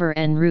rover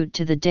en route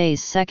to the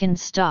day's second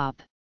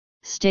stop,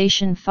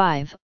 Station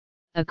 5,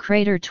 a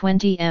crater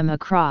 20 m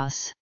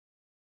across.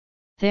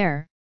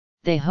 There,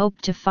 they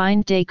hoped to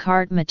find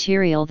Descartes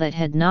material that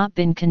had not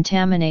been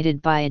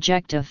contaminated by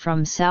ejecta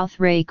from South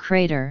Ray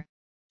crater,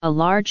 a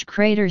large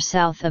crater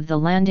south of the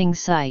landing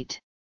site.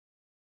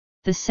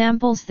 The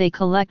samples they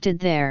collected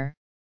there,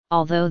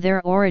 although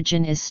their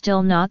origin is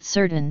still not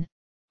certain,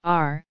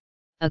 are,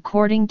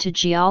 according to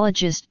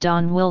geologist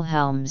Don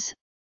Wilhelms,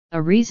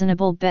 a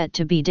reasonable bet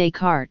to be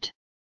Descartes.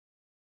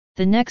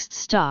 The next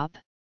stop,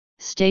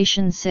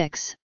 Station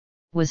 6,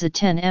 was a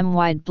 10 m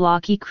wide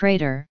blocky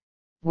crater,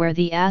 where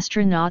the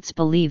astronauts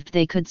believed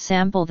they could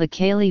sample the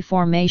Cayley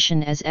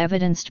Formation as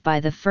evidenced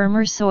by the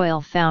firmer soil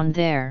found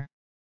there.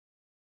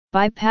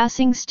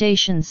 Bypassing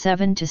Station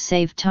 7 to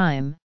save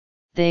time,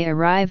 they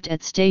arrived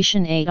at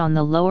Station 8 on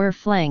the lower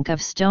flank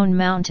of Stone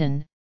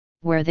Mountain,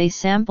 where they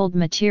sampled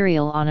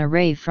material on a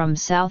ray from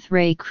South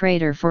Ray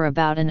crater for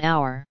about an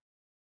hour.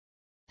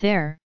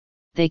 There,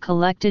 they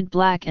collected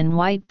black and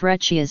white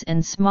breccias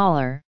and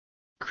smaller,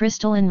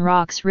 crystalline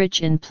rocks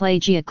rich in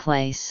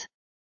plagioclase.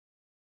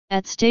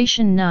 At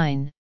Station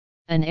 9,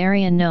 an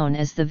area known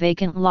as the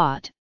vacant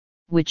lot,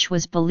 which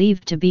was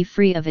believed to be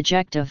free of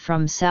ejecta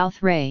from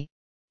South Ray,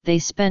 they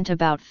spent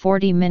about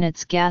 40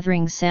 minutes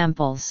gathering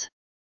samples.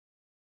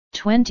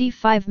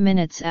 25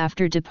 minutes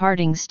after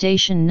departing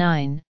Station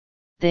 9,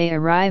 they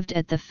arrived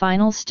at the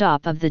final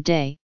stop of the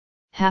day,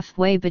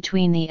 halfway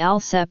between the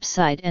ALSEP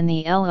site and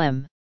the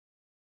LM.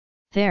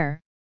 There,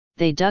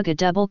 they dug a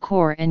double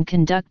core and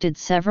conducted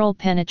several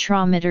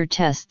penetrometer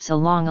tests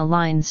along a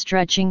line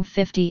stretching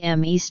 50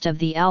 m east of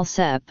the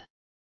ALSEP.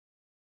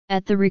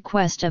 At the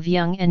request of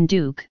Young and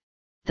Duke,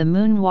 the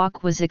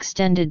moonwalk was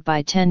extended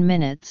by 10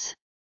 minutes.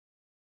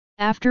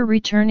 After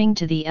returning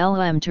to the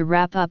LM to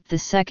wrap up the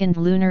second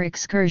lunar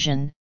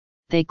excursion,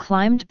 they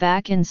climbed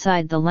back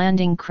inside the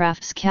landing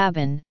craft's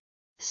cabin,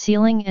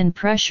 sealing and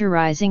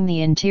pressurizing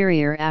the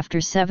interior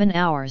after 7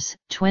 hours,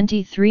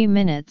 23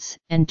 minutes,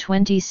 and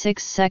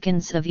 26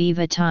 seconds of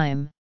EVA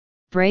time,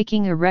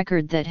 breaking a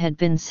record that had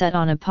been set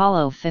on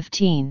Apollo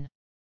 15.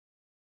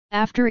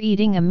 After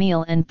eating a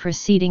meal and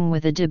proceeding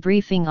with a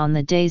debriefing on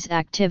the day's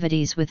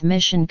activities with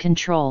Mission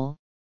Control,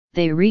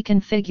 they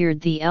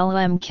reconfigured the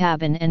LM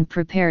cabin and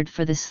prepared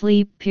for the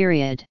sleep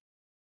period.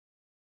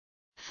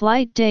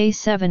 Flight Day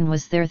 7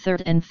 was their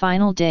third and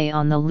final day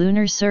on the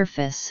lunar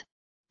surface,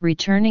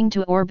 returning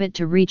to orbit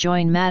to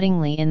rejoin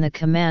Mattingly in the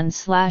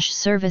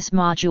Command/Service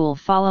module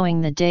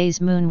following the day's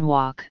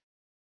moonwalk.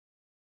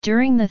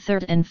 During the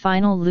third and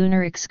final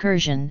lunar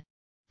excursion,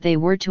 they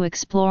were to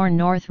explore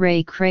North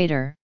Ray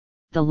crater,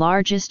 the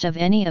largest of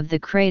any of the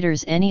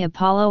craters any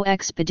Apollo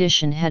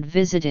expedition had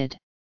visited.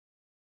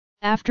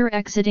 After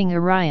exiting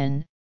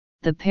Orion,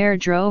 the pair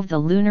drove the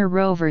lunar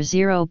rover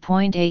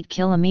 0.8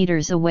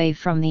 kilometers away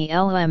from the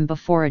LM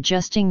before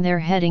adjusting their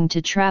heading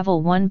to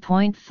travel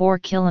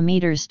 1.4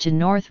 kilometers to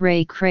North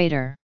Ray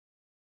crater.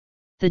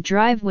 The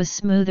drive was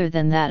smoother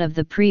than that of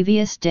the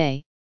previous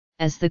day,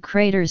 as the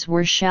craters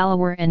were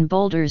shallower and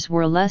boulders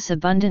were less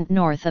abundant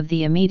north of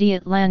the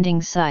immediate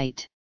landing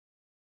site.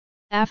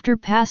 After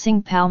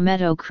passing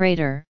Palmetto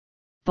Crater,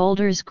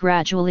 boulders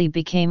gradually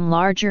became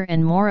larger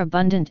and more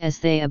abundant as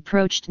they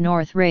approached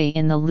North Ray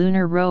in the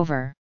lunar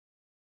rover.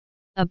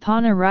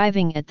 Upon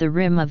arriving at the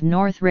rim of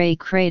North Ray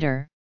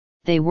Crater,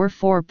 they were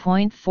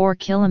 4.4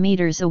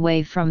 kilometers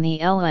away from the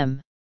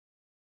LM.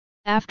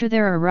 After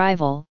their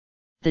arrival,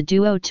 the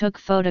duo took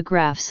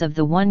photographs of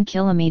the 1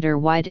 kilometer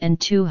wide and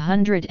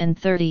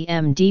 230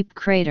 m deep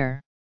crater.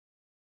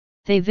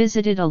 They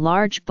visited a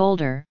large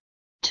boulder,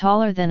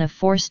 taller than a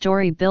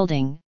 4-story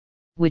building,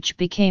 which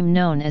became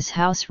known as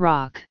House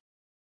Rock.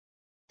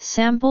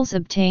 Samples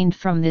obtained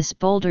from this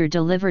boulder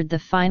delivered the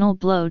final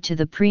blow to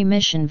the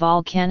pre-mission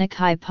volcanic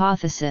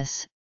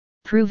hypothesis,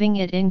 proving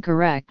it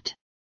incorrect.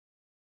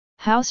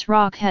 House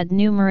Rock had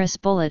numerous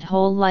bullet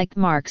hole-like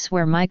marks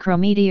where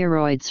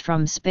micrometeoroids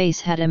from space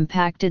had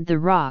impacted the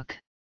rock.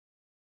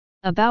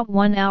 About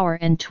 1 hour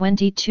and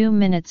 22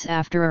 minutes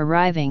after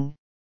arriving,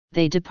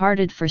 they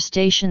departed for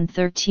Station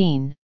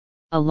 13,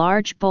 a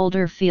large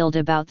boulder field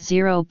about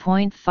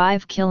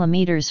 0.5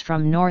 kilometers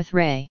from North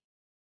Ray.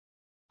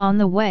 On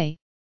the way,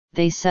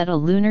 they set a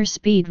lunar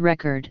speed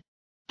record,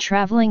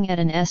 traveling at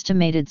an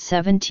estimated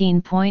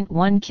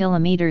 17.1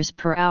 kilometers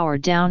per hour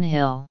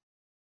downhill.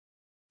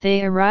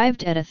 They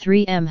arrived at a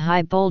 3 m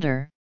high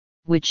boulder,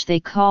 which they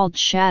called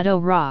Shadow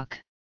Rock.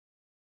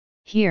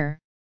 Here,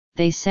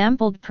 they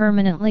sampled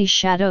permanently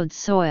shadowed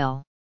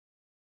soil.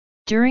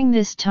 During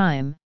this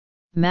time,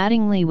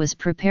 Mattingly was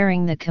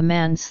preparing the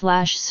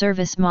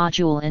command/service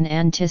module in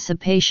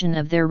anticipation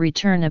of their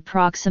return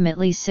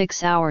approximately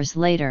 6 hours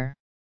later.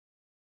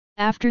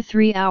 After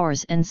 3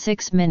 hours and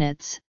 6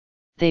 minutes,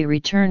 they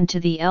returned to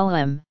the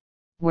LM,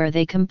 where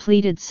they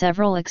completed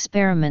several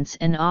experiments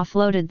and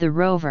offloaded the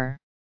rover.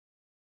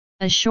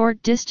 A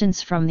short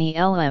distance from the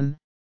LM,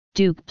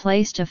 Duke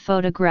placed a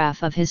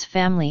photograph of his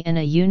family and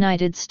a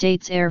United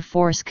States Air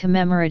Force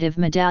commemorative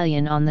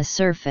medallion on the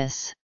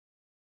surface.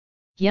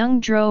 Young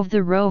drove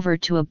the rover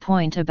to a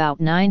point about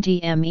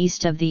 90 m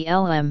east of the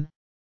LM,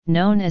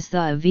 known as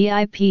the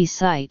VIP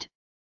site,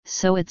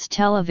 so its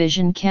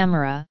television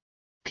camera,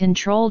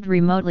 controlled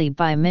remotely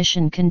by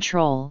Mission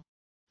Control,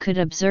 could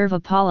observe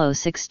Apollo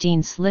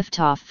 16's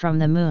liftoff from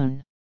the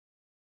Moon.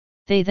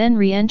 They then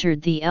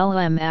re-entered the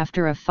LM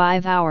after a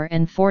 5-hour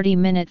and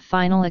 40-minute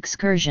final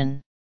excursion.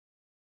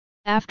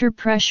 After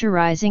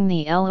pressurizing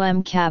the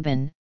LM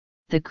cabin,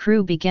 the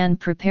crew began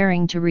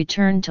preparing to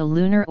return to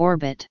lunar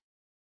orbit.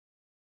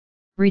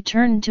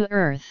 Return to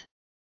Earth.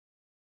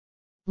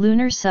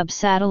 Lunar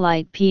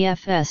Subsatellite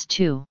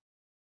PFS-2.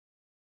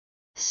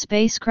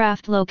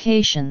 Spacecraft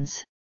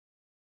locations.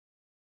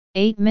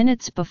 8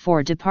 minutes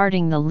before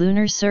departing the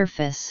lunar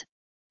surface,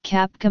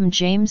 Capcom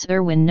James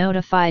Irwin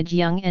notified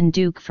Young and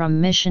Duke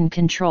from Mission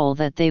Control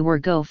that they were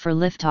go for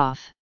liftoff.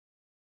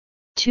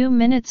 2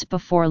 minutes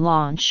before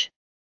launch,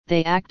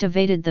 they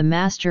activated the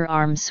master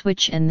arm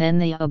switch and then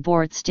the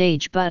abort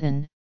stage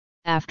button,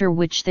 after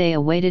which they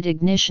awaited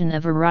ignition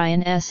of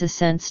Orion's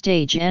ascent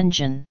stage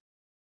engine.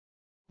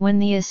 When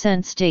the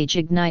ascent stage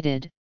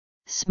ignited,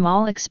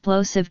 small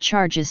explosive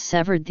charges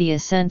severed the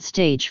ascent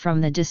stage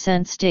from the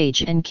descent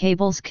stage and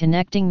cables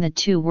connecting the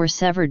two were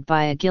severed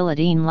by a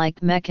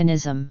guillotine-like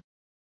mechanism.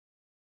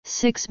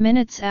 6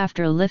 minutes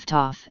after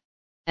liftoff,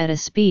 at a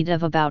speed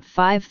of about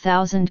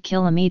 5,000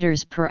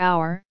 km per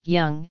hour,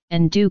 Young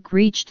and Duke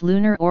reached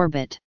lunar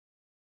orbit.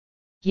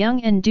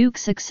 Young and Duke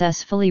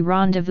successfully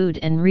rendezvoused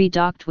and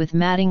redocked with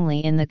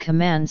Mattingly in the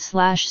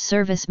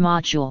command/service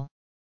module.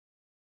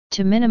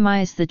 To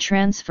minimize the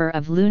transfer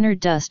of lunar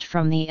dust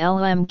from the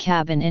LM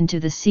cabin into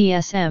the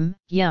CSM,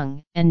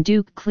 Young and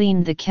Duke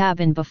cleaned the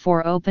cabin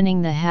before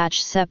opening the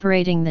hatch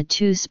separating the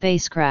two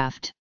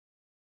spacecraft.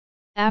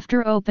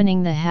 After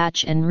opening the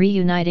hatch and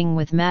reuniting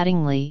with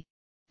Mattingly,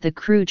 the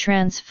crew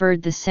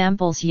transferred the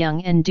samples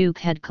Young and Duke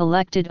had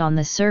collected on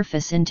the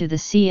surface into the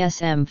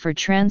CSM for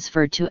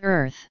transfer to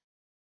Earth.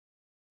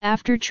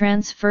 After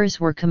transfers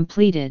were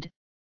completed,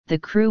 the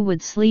crew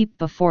would sleep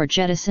before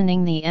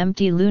jettisoning the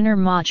empty lunar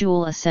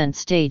module ascent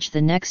stage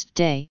the next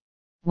day,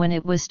 when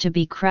it was to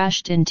be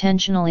crashed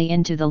intentionally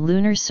into the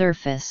lunar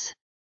surface.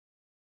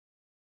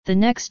 The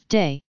next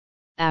day,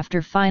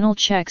 after final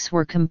checks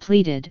were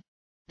completed,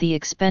 the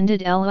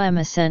expended LM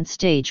ascent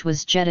stage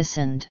was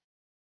jettisoned.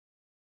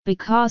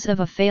 Because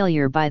of a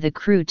failure by the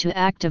crew to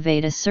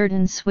activate a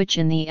certain switch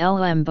in the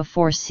LM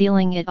before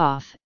sealing it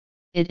off,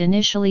 it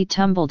initially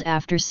tumbled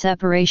after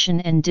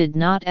separation and did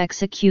not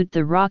execute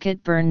the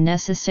rocket burn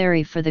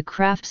necessary for the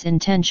craft's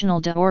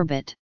intentional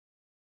deorbit.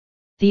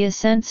 The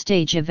ascent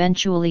stage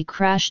eventually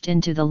crashed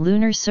into the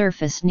lunar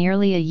surface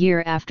nearly a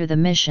year after the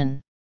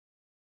mission.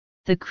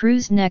 The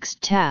crew's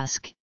next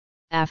task,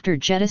 after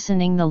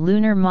jettisoning the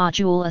lunar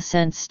module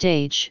ascent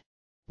stage,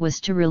 was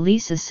to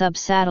release a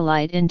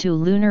subsatellite into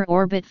lunar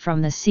orbit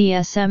from the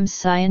CSM's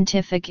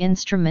scientific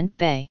instrument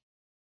bay.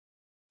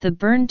 The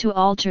burn to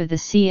alter the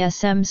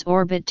CSM's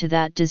orbit to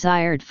that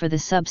desired for the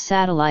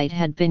subsatellite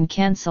had been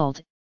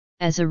cancelled.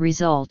 As a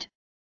result,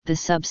 the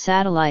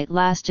subsatellite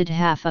lasted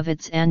half of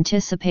its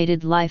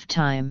anticipated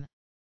lifetime.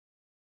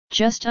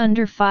 Just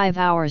under 5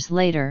 hours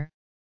later,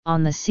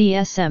 on the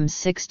CSM's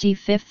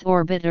 65th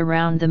orbit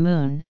around the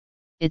Moon,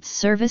 its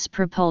service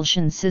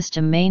propulsion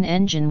system main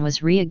engine was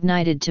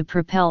reignited to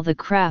propel the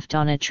craft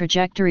on a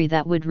trajectory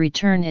that would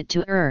return it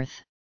to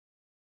Earth.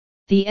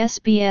 The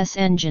SBS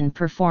engine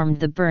performed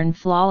the burn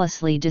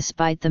flawlessly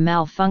despite the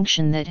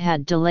malfunction that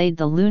had delayed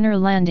the lunar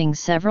landing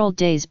several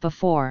days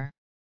before.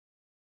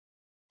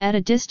 At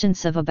a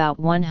distance of about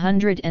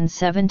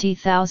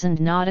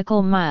 170,000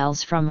 nautical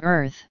miles from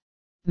Earth,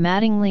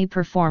 Mattingly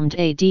performed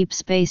a deep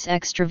space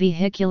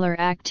extravehicular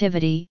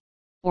activity,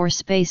 or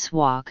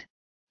spacewalk,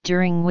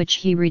 during which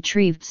he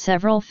retrieved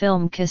several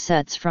film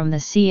cassettes from the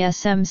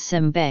CSM's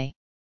sim bay.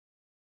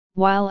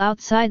 While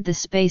outside the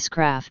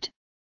spacecraft,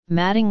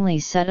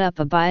 Mattingly set up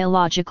a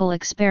biological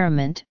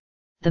experiment,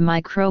 the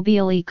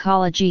Microbial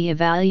Ecology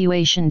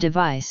Evaluation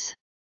Device.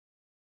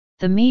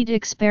 The MEED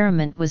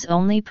experiment was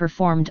only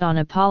performed on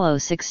Apollo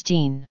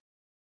 16.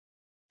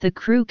 The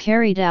crew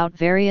carried out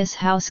various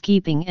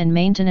housekeeping and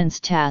maintenance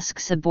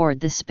tasks aboard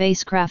the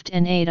spacecraft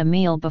and ate a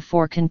meal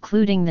before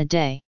concluding the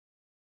day.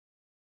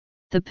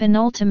 The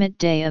penultimate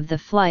day of the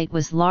flight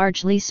was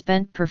largely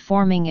spent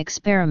performing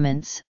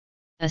experiments,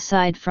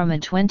 aside from a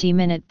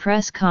 20-minute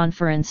press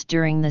conference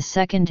during the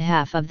second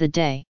half of the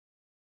day.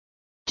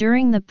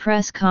 During the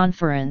press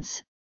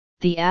conference,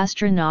 the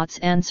astronauts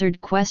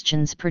answered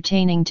questions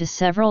pertaining to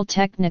several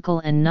technical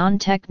and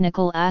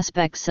non-technical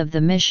aspects of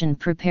the mission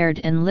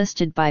prepared and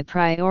listed by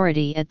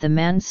priority at the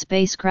Manned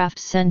Spacecraft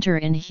Center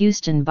in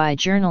Houston by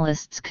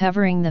journalists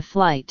covering the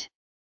flight.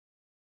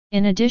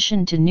 In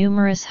addition to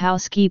numerous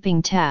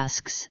housekeeping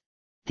tasks,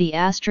 the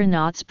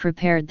astronauts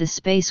prepared the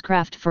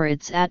spacecraft for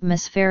its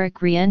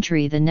atmospheric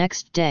re-entry the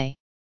next day.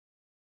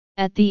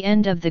 At the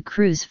end of the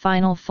crew's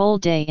final full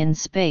day in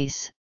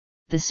space,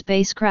 the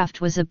spacecraft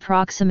was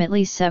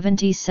approximately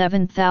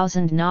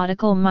 77,000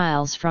 nautical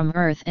miles from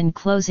Earth and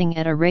closing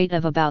at a rate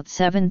of about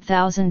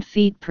 7,000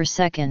 feet per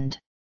second.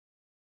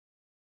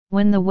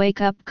 When the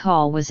wake-up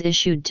call was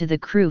issued to the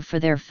crew for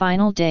their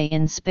final day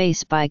in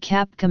space by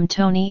Capcom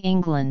Tony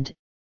England,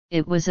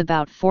 it was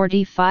about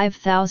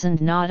 45,000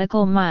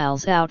 nautical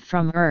miles out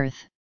from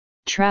Earth,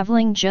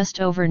 traveling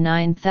just over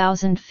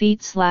 9,000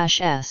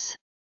 feet/s.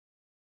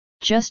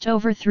 Just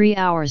over 3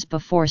 hours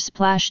before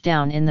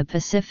splashdown in the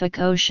Pacific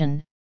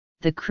Ocean,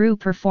 the crew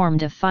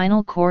performed a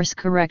final course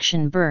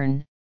correction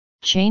burn,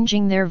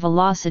 changing their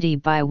velocity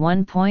by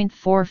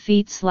 1.4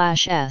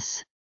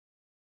 feet/s.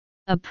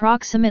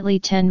 Approximately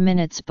 10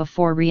 minutes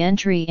before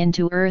re-entry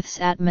into Earth's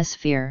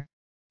atmosphere,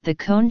 the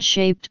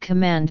cone-shaped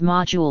command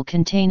module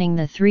containing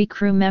the 3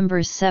 crew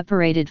members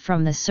separated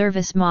from the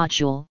service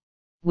module,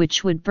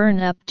 which would burn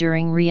up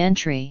during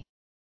re-entry.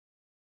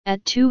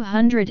 At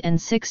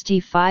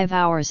 265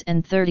 hours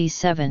and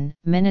 37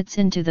 minutes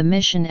into the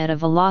mission at a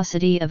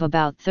velocity of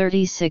about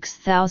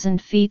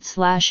 36,000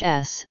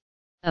 feet/s,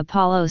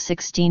 Apollo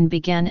 16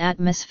 began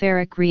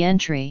atmospheric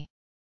re-entry.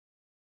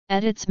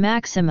 At its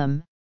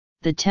maximum,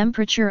 the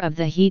temperature of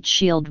the heat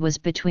shield was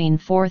between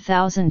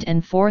 4,000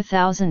 and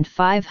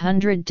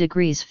 4,500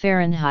 degrees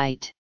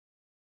Fahrenheit.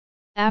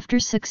 After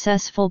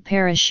successful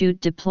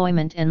parachute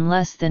deployment and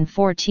less than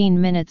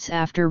 14 minutes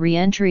after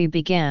re-entry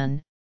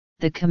began,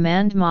 the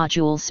command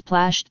module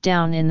splashed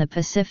down in the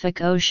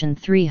Pacific Ocean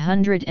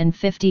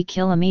 350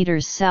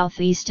 kilometers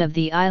southeast of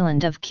the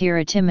island of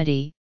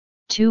Kiritimati,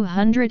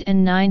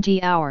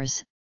 290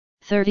 hours,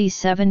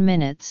 37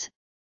 minutes,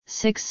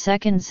 6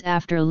 seconds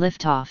after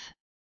liftoff.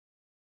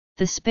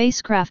 The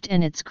spacecraft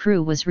and its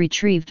crew was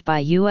retrieved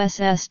by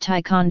USS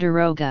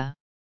Ticonderoga.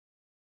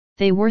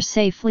 They were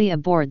safely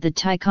aboard the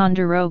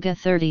Ticonderoga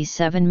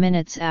 37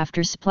 minutes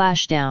after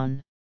splashdown.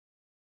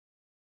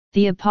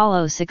 The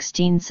Apollo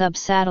 16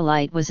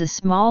 subsatellite was a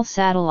small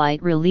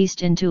satellite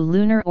released into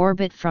lunar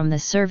orbit from the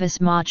service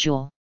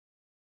module.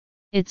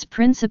 Its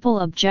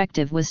principal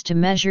objective was to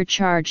measure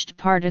charged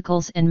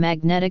particles and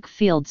magnetic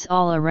fields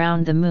all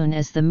around the Moon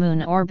as the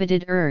Moon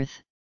orbited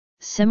Earth,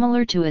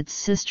 similar to its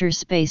sister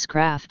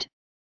spacecraft,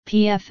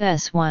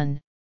 PFS-1,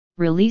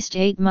 released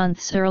 8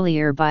 months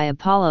earlier by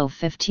Apollo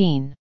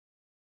 15.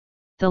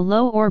 The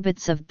low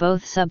orbits of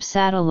both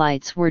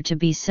subsatellites were to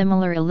be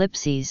similar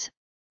ellipses,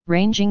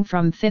 ranging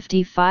from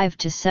 55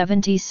 to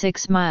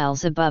 76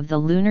 miles above the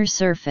lunar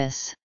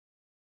surface.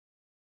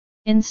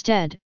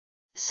 Instead,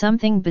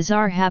 something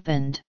bizarre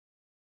happened.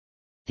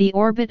 The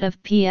orbit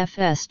of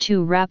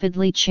PFS-2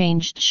 rapidly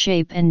changed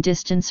shape and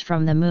distance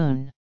from the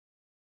Moon.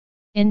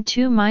 In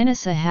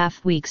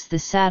 2.5 weeks the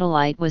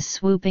satellite was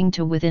swooping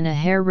to within a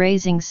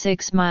hair-raising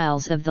 6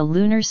 miles of the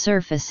lunar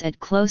surface at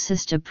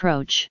closest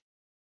approach.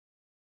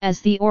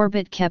 As the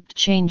orbit kept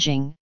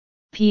changing,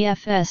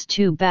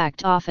 PFS-2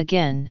 backed off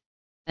again,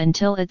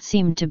 until it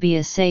seemed to be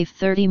a safe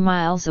 30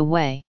 miles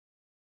away.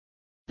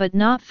 But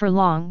not for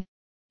long,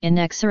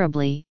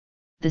 inexorably,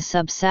 the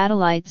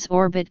subsatellite's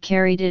orbit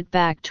carried it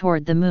back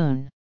toward the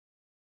Moon.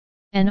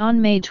 And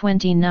on May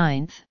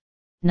 29,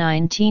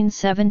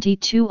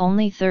 1972,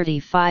 only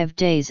 35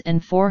 days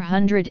and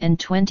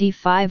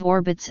 425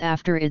 orbits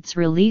after its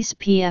release,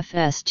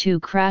 PFS-2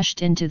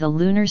 crashed into the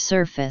lunar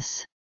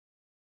surface.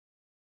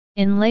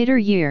 In later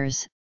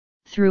years,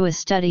 through a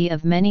study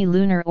of many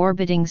lunar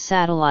orbiting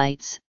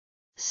satellites,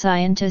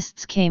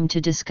 scientists came to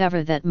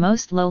discover that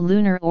most low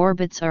lunar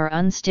orbits are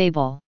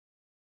unstable.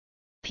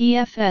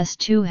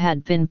 PFS-2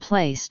 had been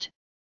placed,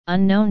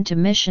 unknown to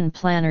mission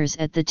planners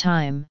at the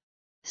time,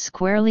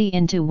 squarely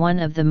into one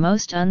of the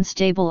most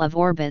unstable of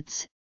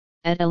orbits,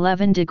 at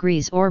 11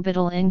 degrees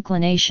orbital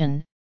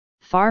inclination,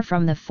 far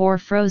from the 4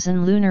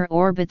 frozen lunar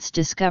orbits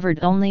discovered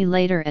only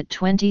later at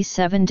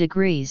 27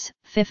 degrees,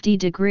 50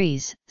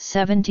 degrees,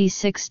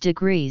 76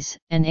 degrees,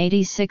 and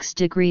 86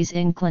 degrees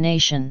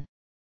inclination.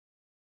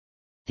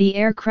 The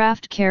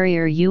aircraft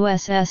carrier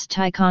USS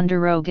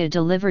Ticonderoga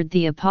delivered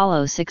the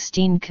Apollo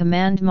 16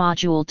 command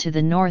module to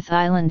the North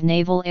Island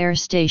Naval Air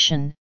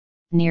Station,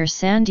 near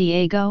San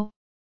Diego,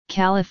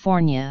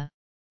 California,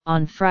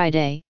 on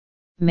Friday,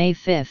 May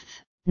 5,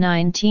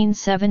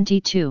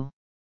 1972.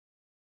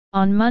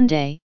 On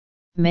Monday,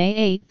 May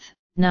 8,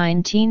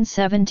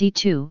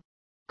 1972,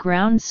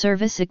 ground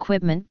service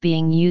equipment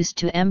being used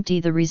to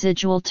empty the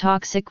residual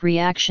toxic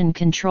reaction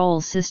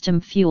control system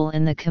fuel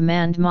in the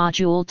command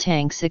module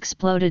tanks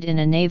exploded in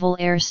a Naval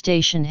Air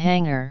Station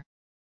hangar.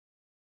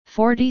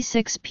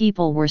 46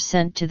 people were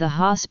sent to the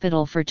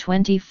hospital for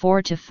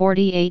 24 to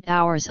 48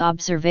 hours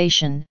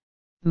observation,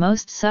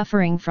 most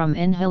suffering from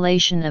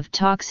inhalation of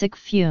toxic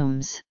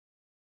fumes.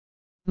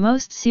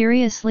 Most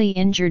seriously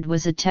injured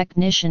was a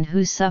technician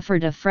who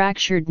suffered a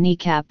fractured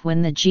kneecap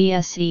when the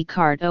GSE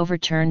cart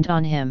overturned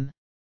on him.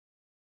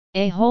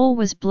 A hole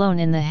was blown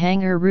in the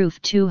hangar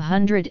roof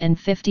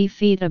 250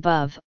 feet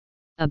above,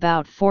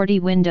 about 40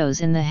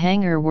 windows in the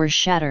hangar were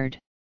shattered.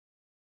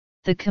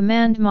 The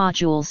command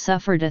module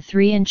suffered a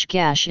 3-inch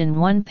gash in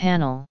one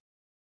panel.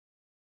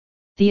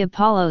 The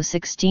Apollo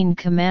 16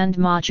 command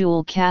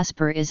module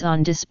Casper is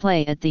on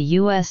display at the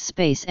U.S.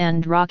 Space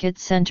and Rocket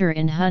Center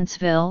in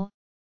Huntsville,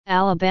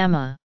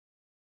 Alabama.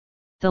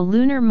 The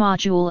lunar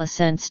module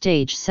ascent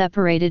stage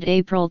separated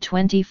April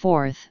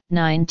 24,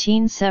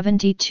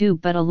 1972,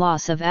 but a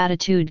loss of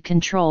attitude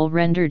control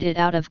rendered it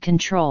out of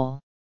control.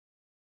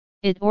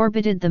 It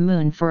orbited the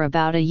Moon for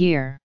about a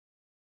year.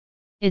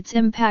 Its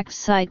impact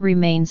site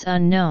remains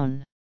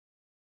unknown.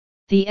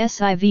 The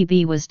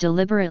SIVB was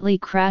deliberately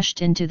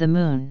crashed into the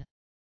Moon.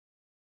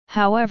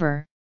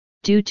 However,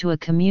 due to a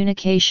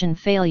communication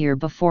failure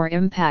before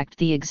impact,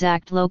 the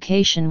exact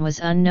location was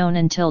unknown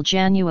until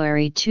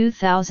January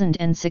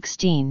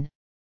 2016,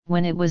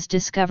 when it was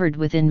discovered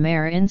within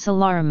Mare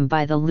Insularum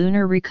by the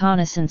Lunar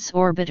Reconnaissance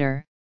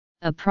Orbiter,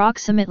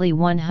 approximately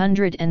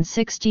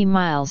 160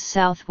 miles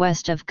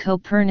southwest of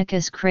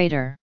Copernicus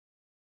crater.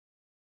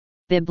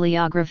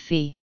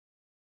 Bibliography.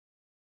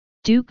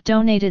 Duke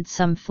donated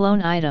some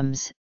flown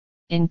items,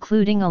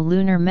 including a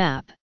lunar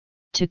map,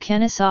 to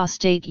Kennesaw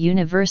State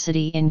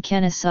University in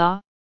Kennesaw,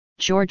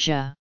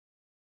 Georgia.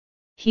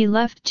 He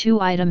left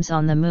 2 items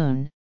on the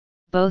Moon,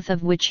 both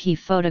of which he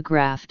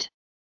photographed.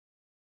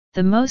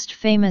 The most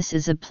famous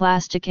is a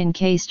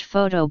plastic-encased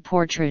photo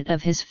portrait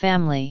of his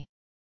family.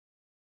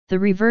 The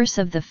reverse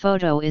of the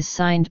photo is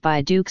signed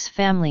by Duke's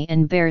family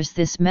and bears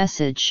this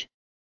message: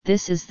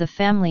 "This is the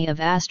family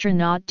of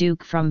astronaut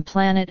Duke from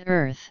planet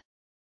Earth."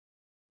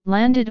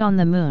 Landed on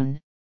the Moon,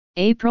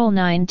 April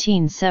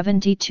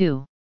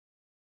 1972.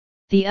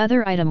 The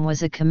other item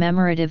was a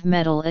commemorative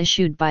medal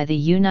issued by the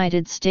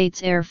United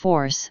States Air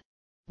Force,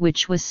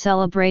 which was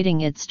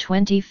celebrating its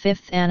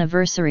 25th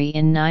anniversary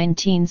in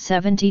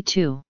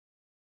 1972.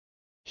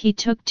 He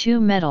took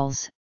 2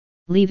 medals,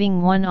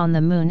 leaving one on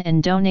the Moon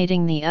and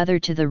donating the other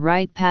to the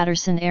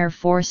Wright-Patterson Air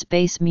Force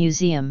Base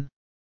Museum.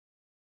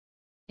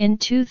 In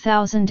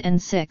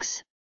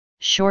 2006,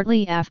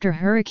 shortly after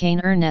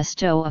Hurricane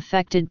Ernesto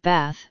affected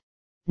Bath,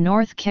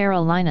 North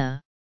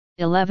Carolina,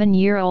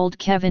 11-year-old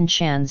Kevin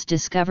Shands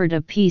discovered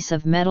a piece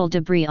of metal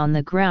debris on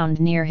the ground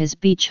near his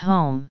beach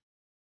home.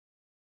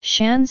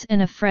 Shands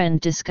and a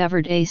friend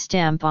discovered a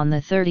stamp on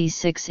the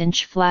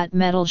 36-inch flat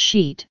metal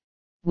sheet,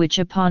 which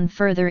upon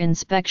further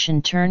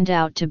inspection turned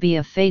out to be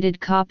a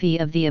faded copy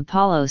of the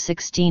Apollo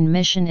 16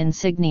 mission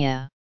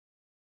insignia.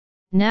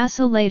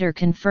 NASA later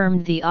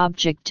confirmed the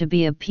object to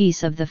be a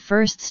piece of the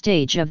first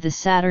stage of the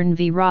Saturn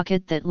V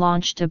rocket that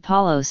launched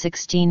Apollo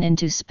 16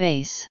 into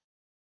space.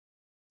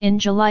 In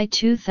July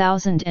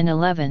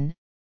 2011,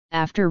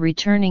 after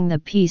returning the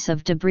piece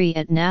of debris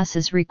at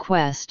NASA's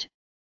request,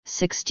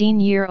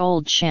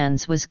 16-year-old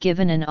Shands was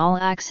given an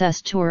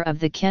all-access tour of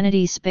the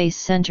Kennedy Space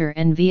Center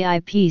and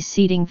VIP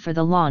seating for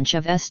the launch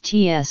of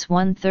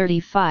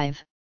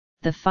STS-135,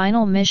 the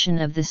final mission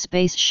of the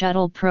Space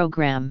Shuttle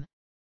program.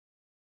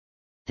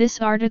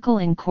 This article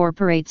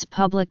incorporates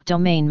public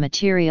domain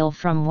material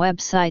from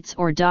websites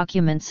or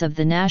documents of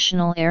the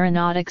National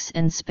Aeronautics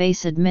and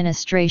Space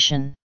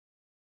Administration.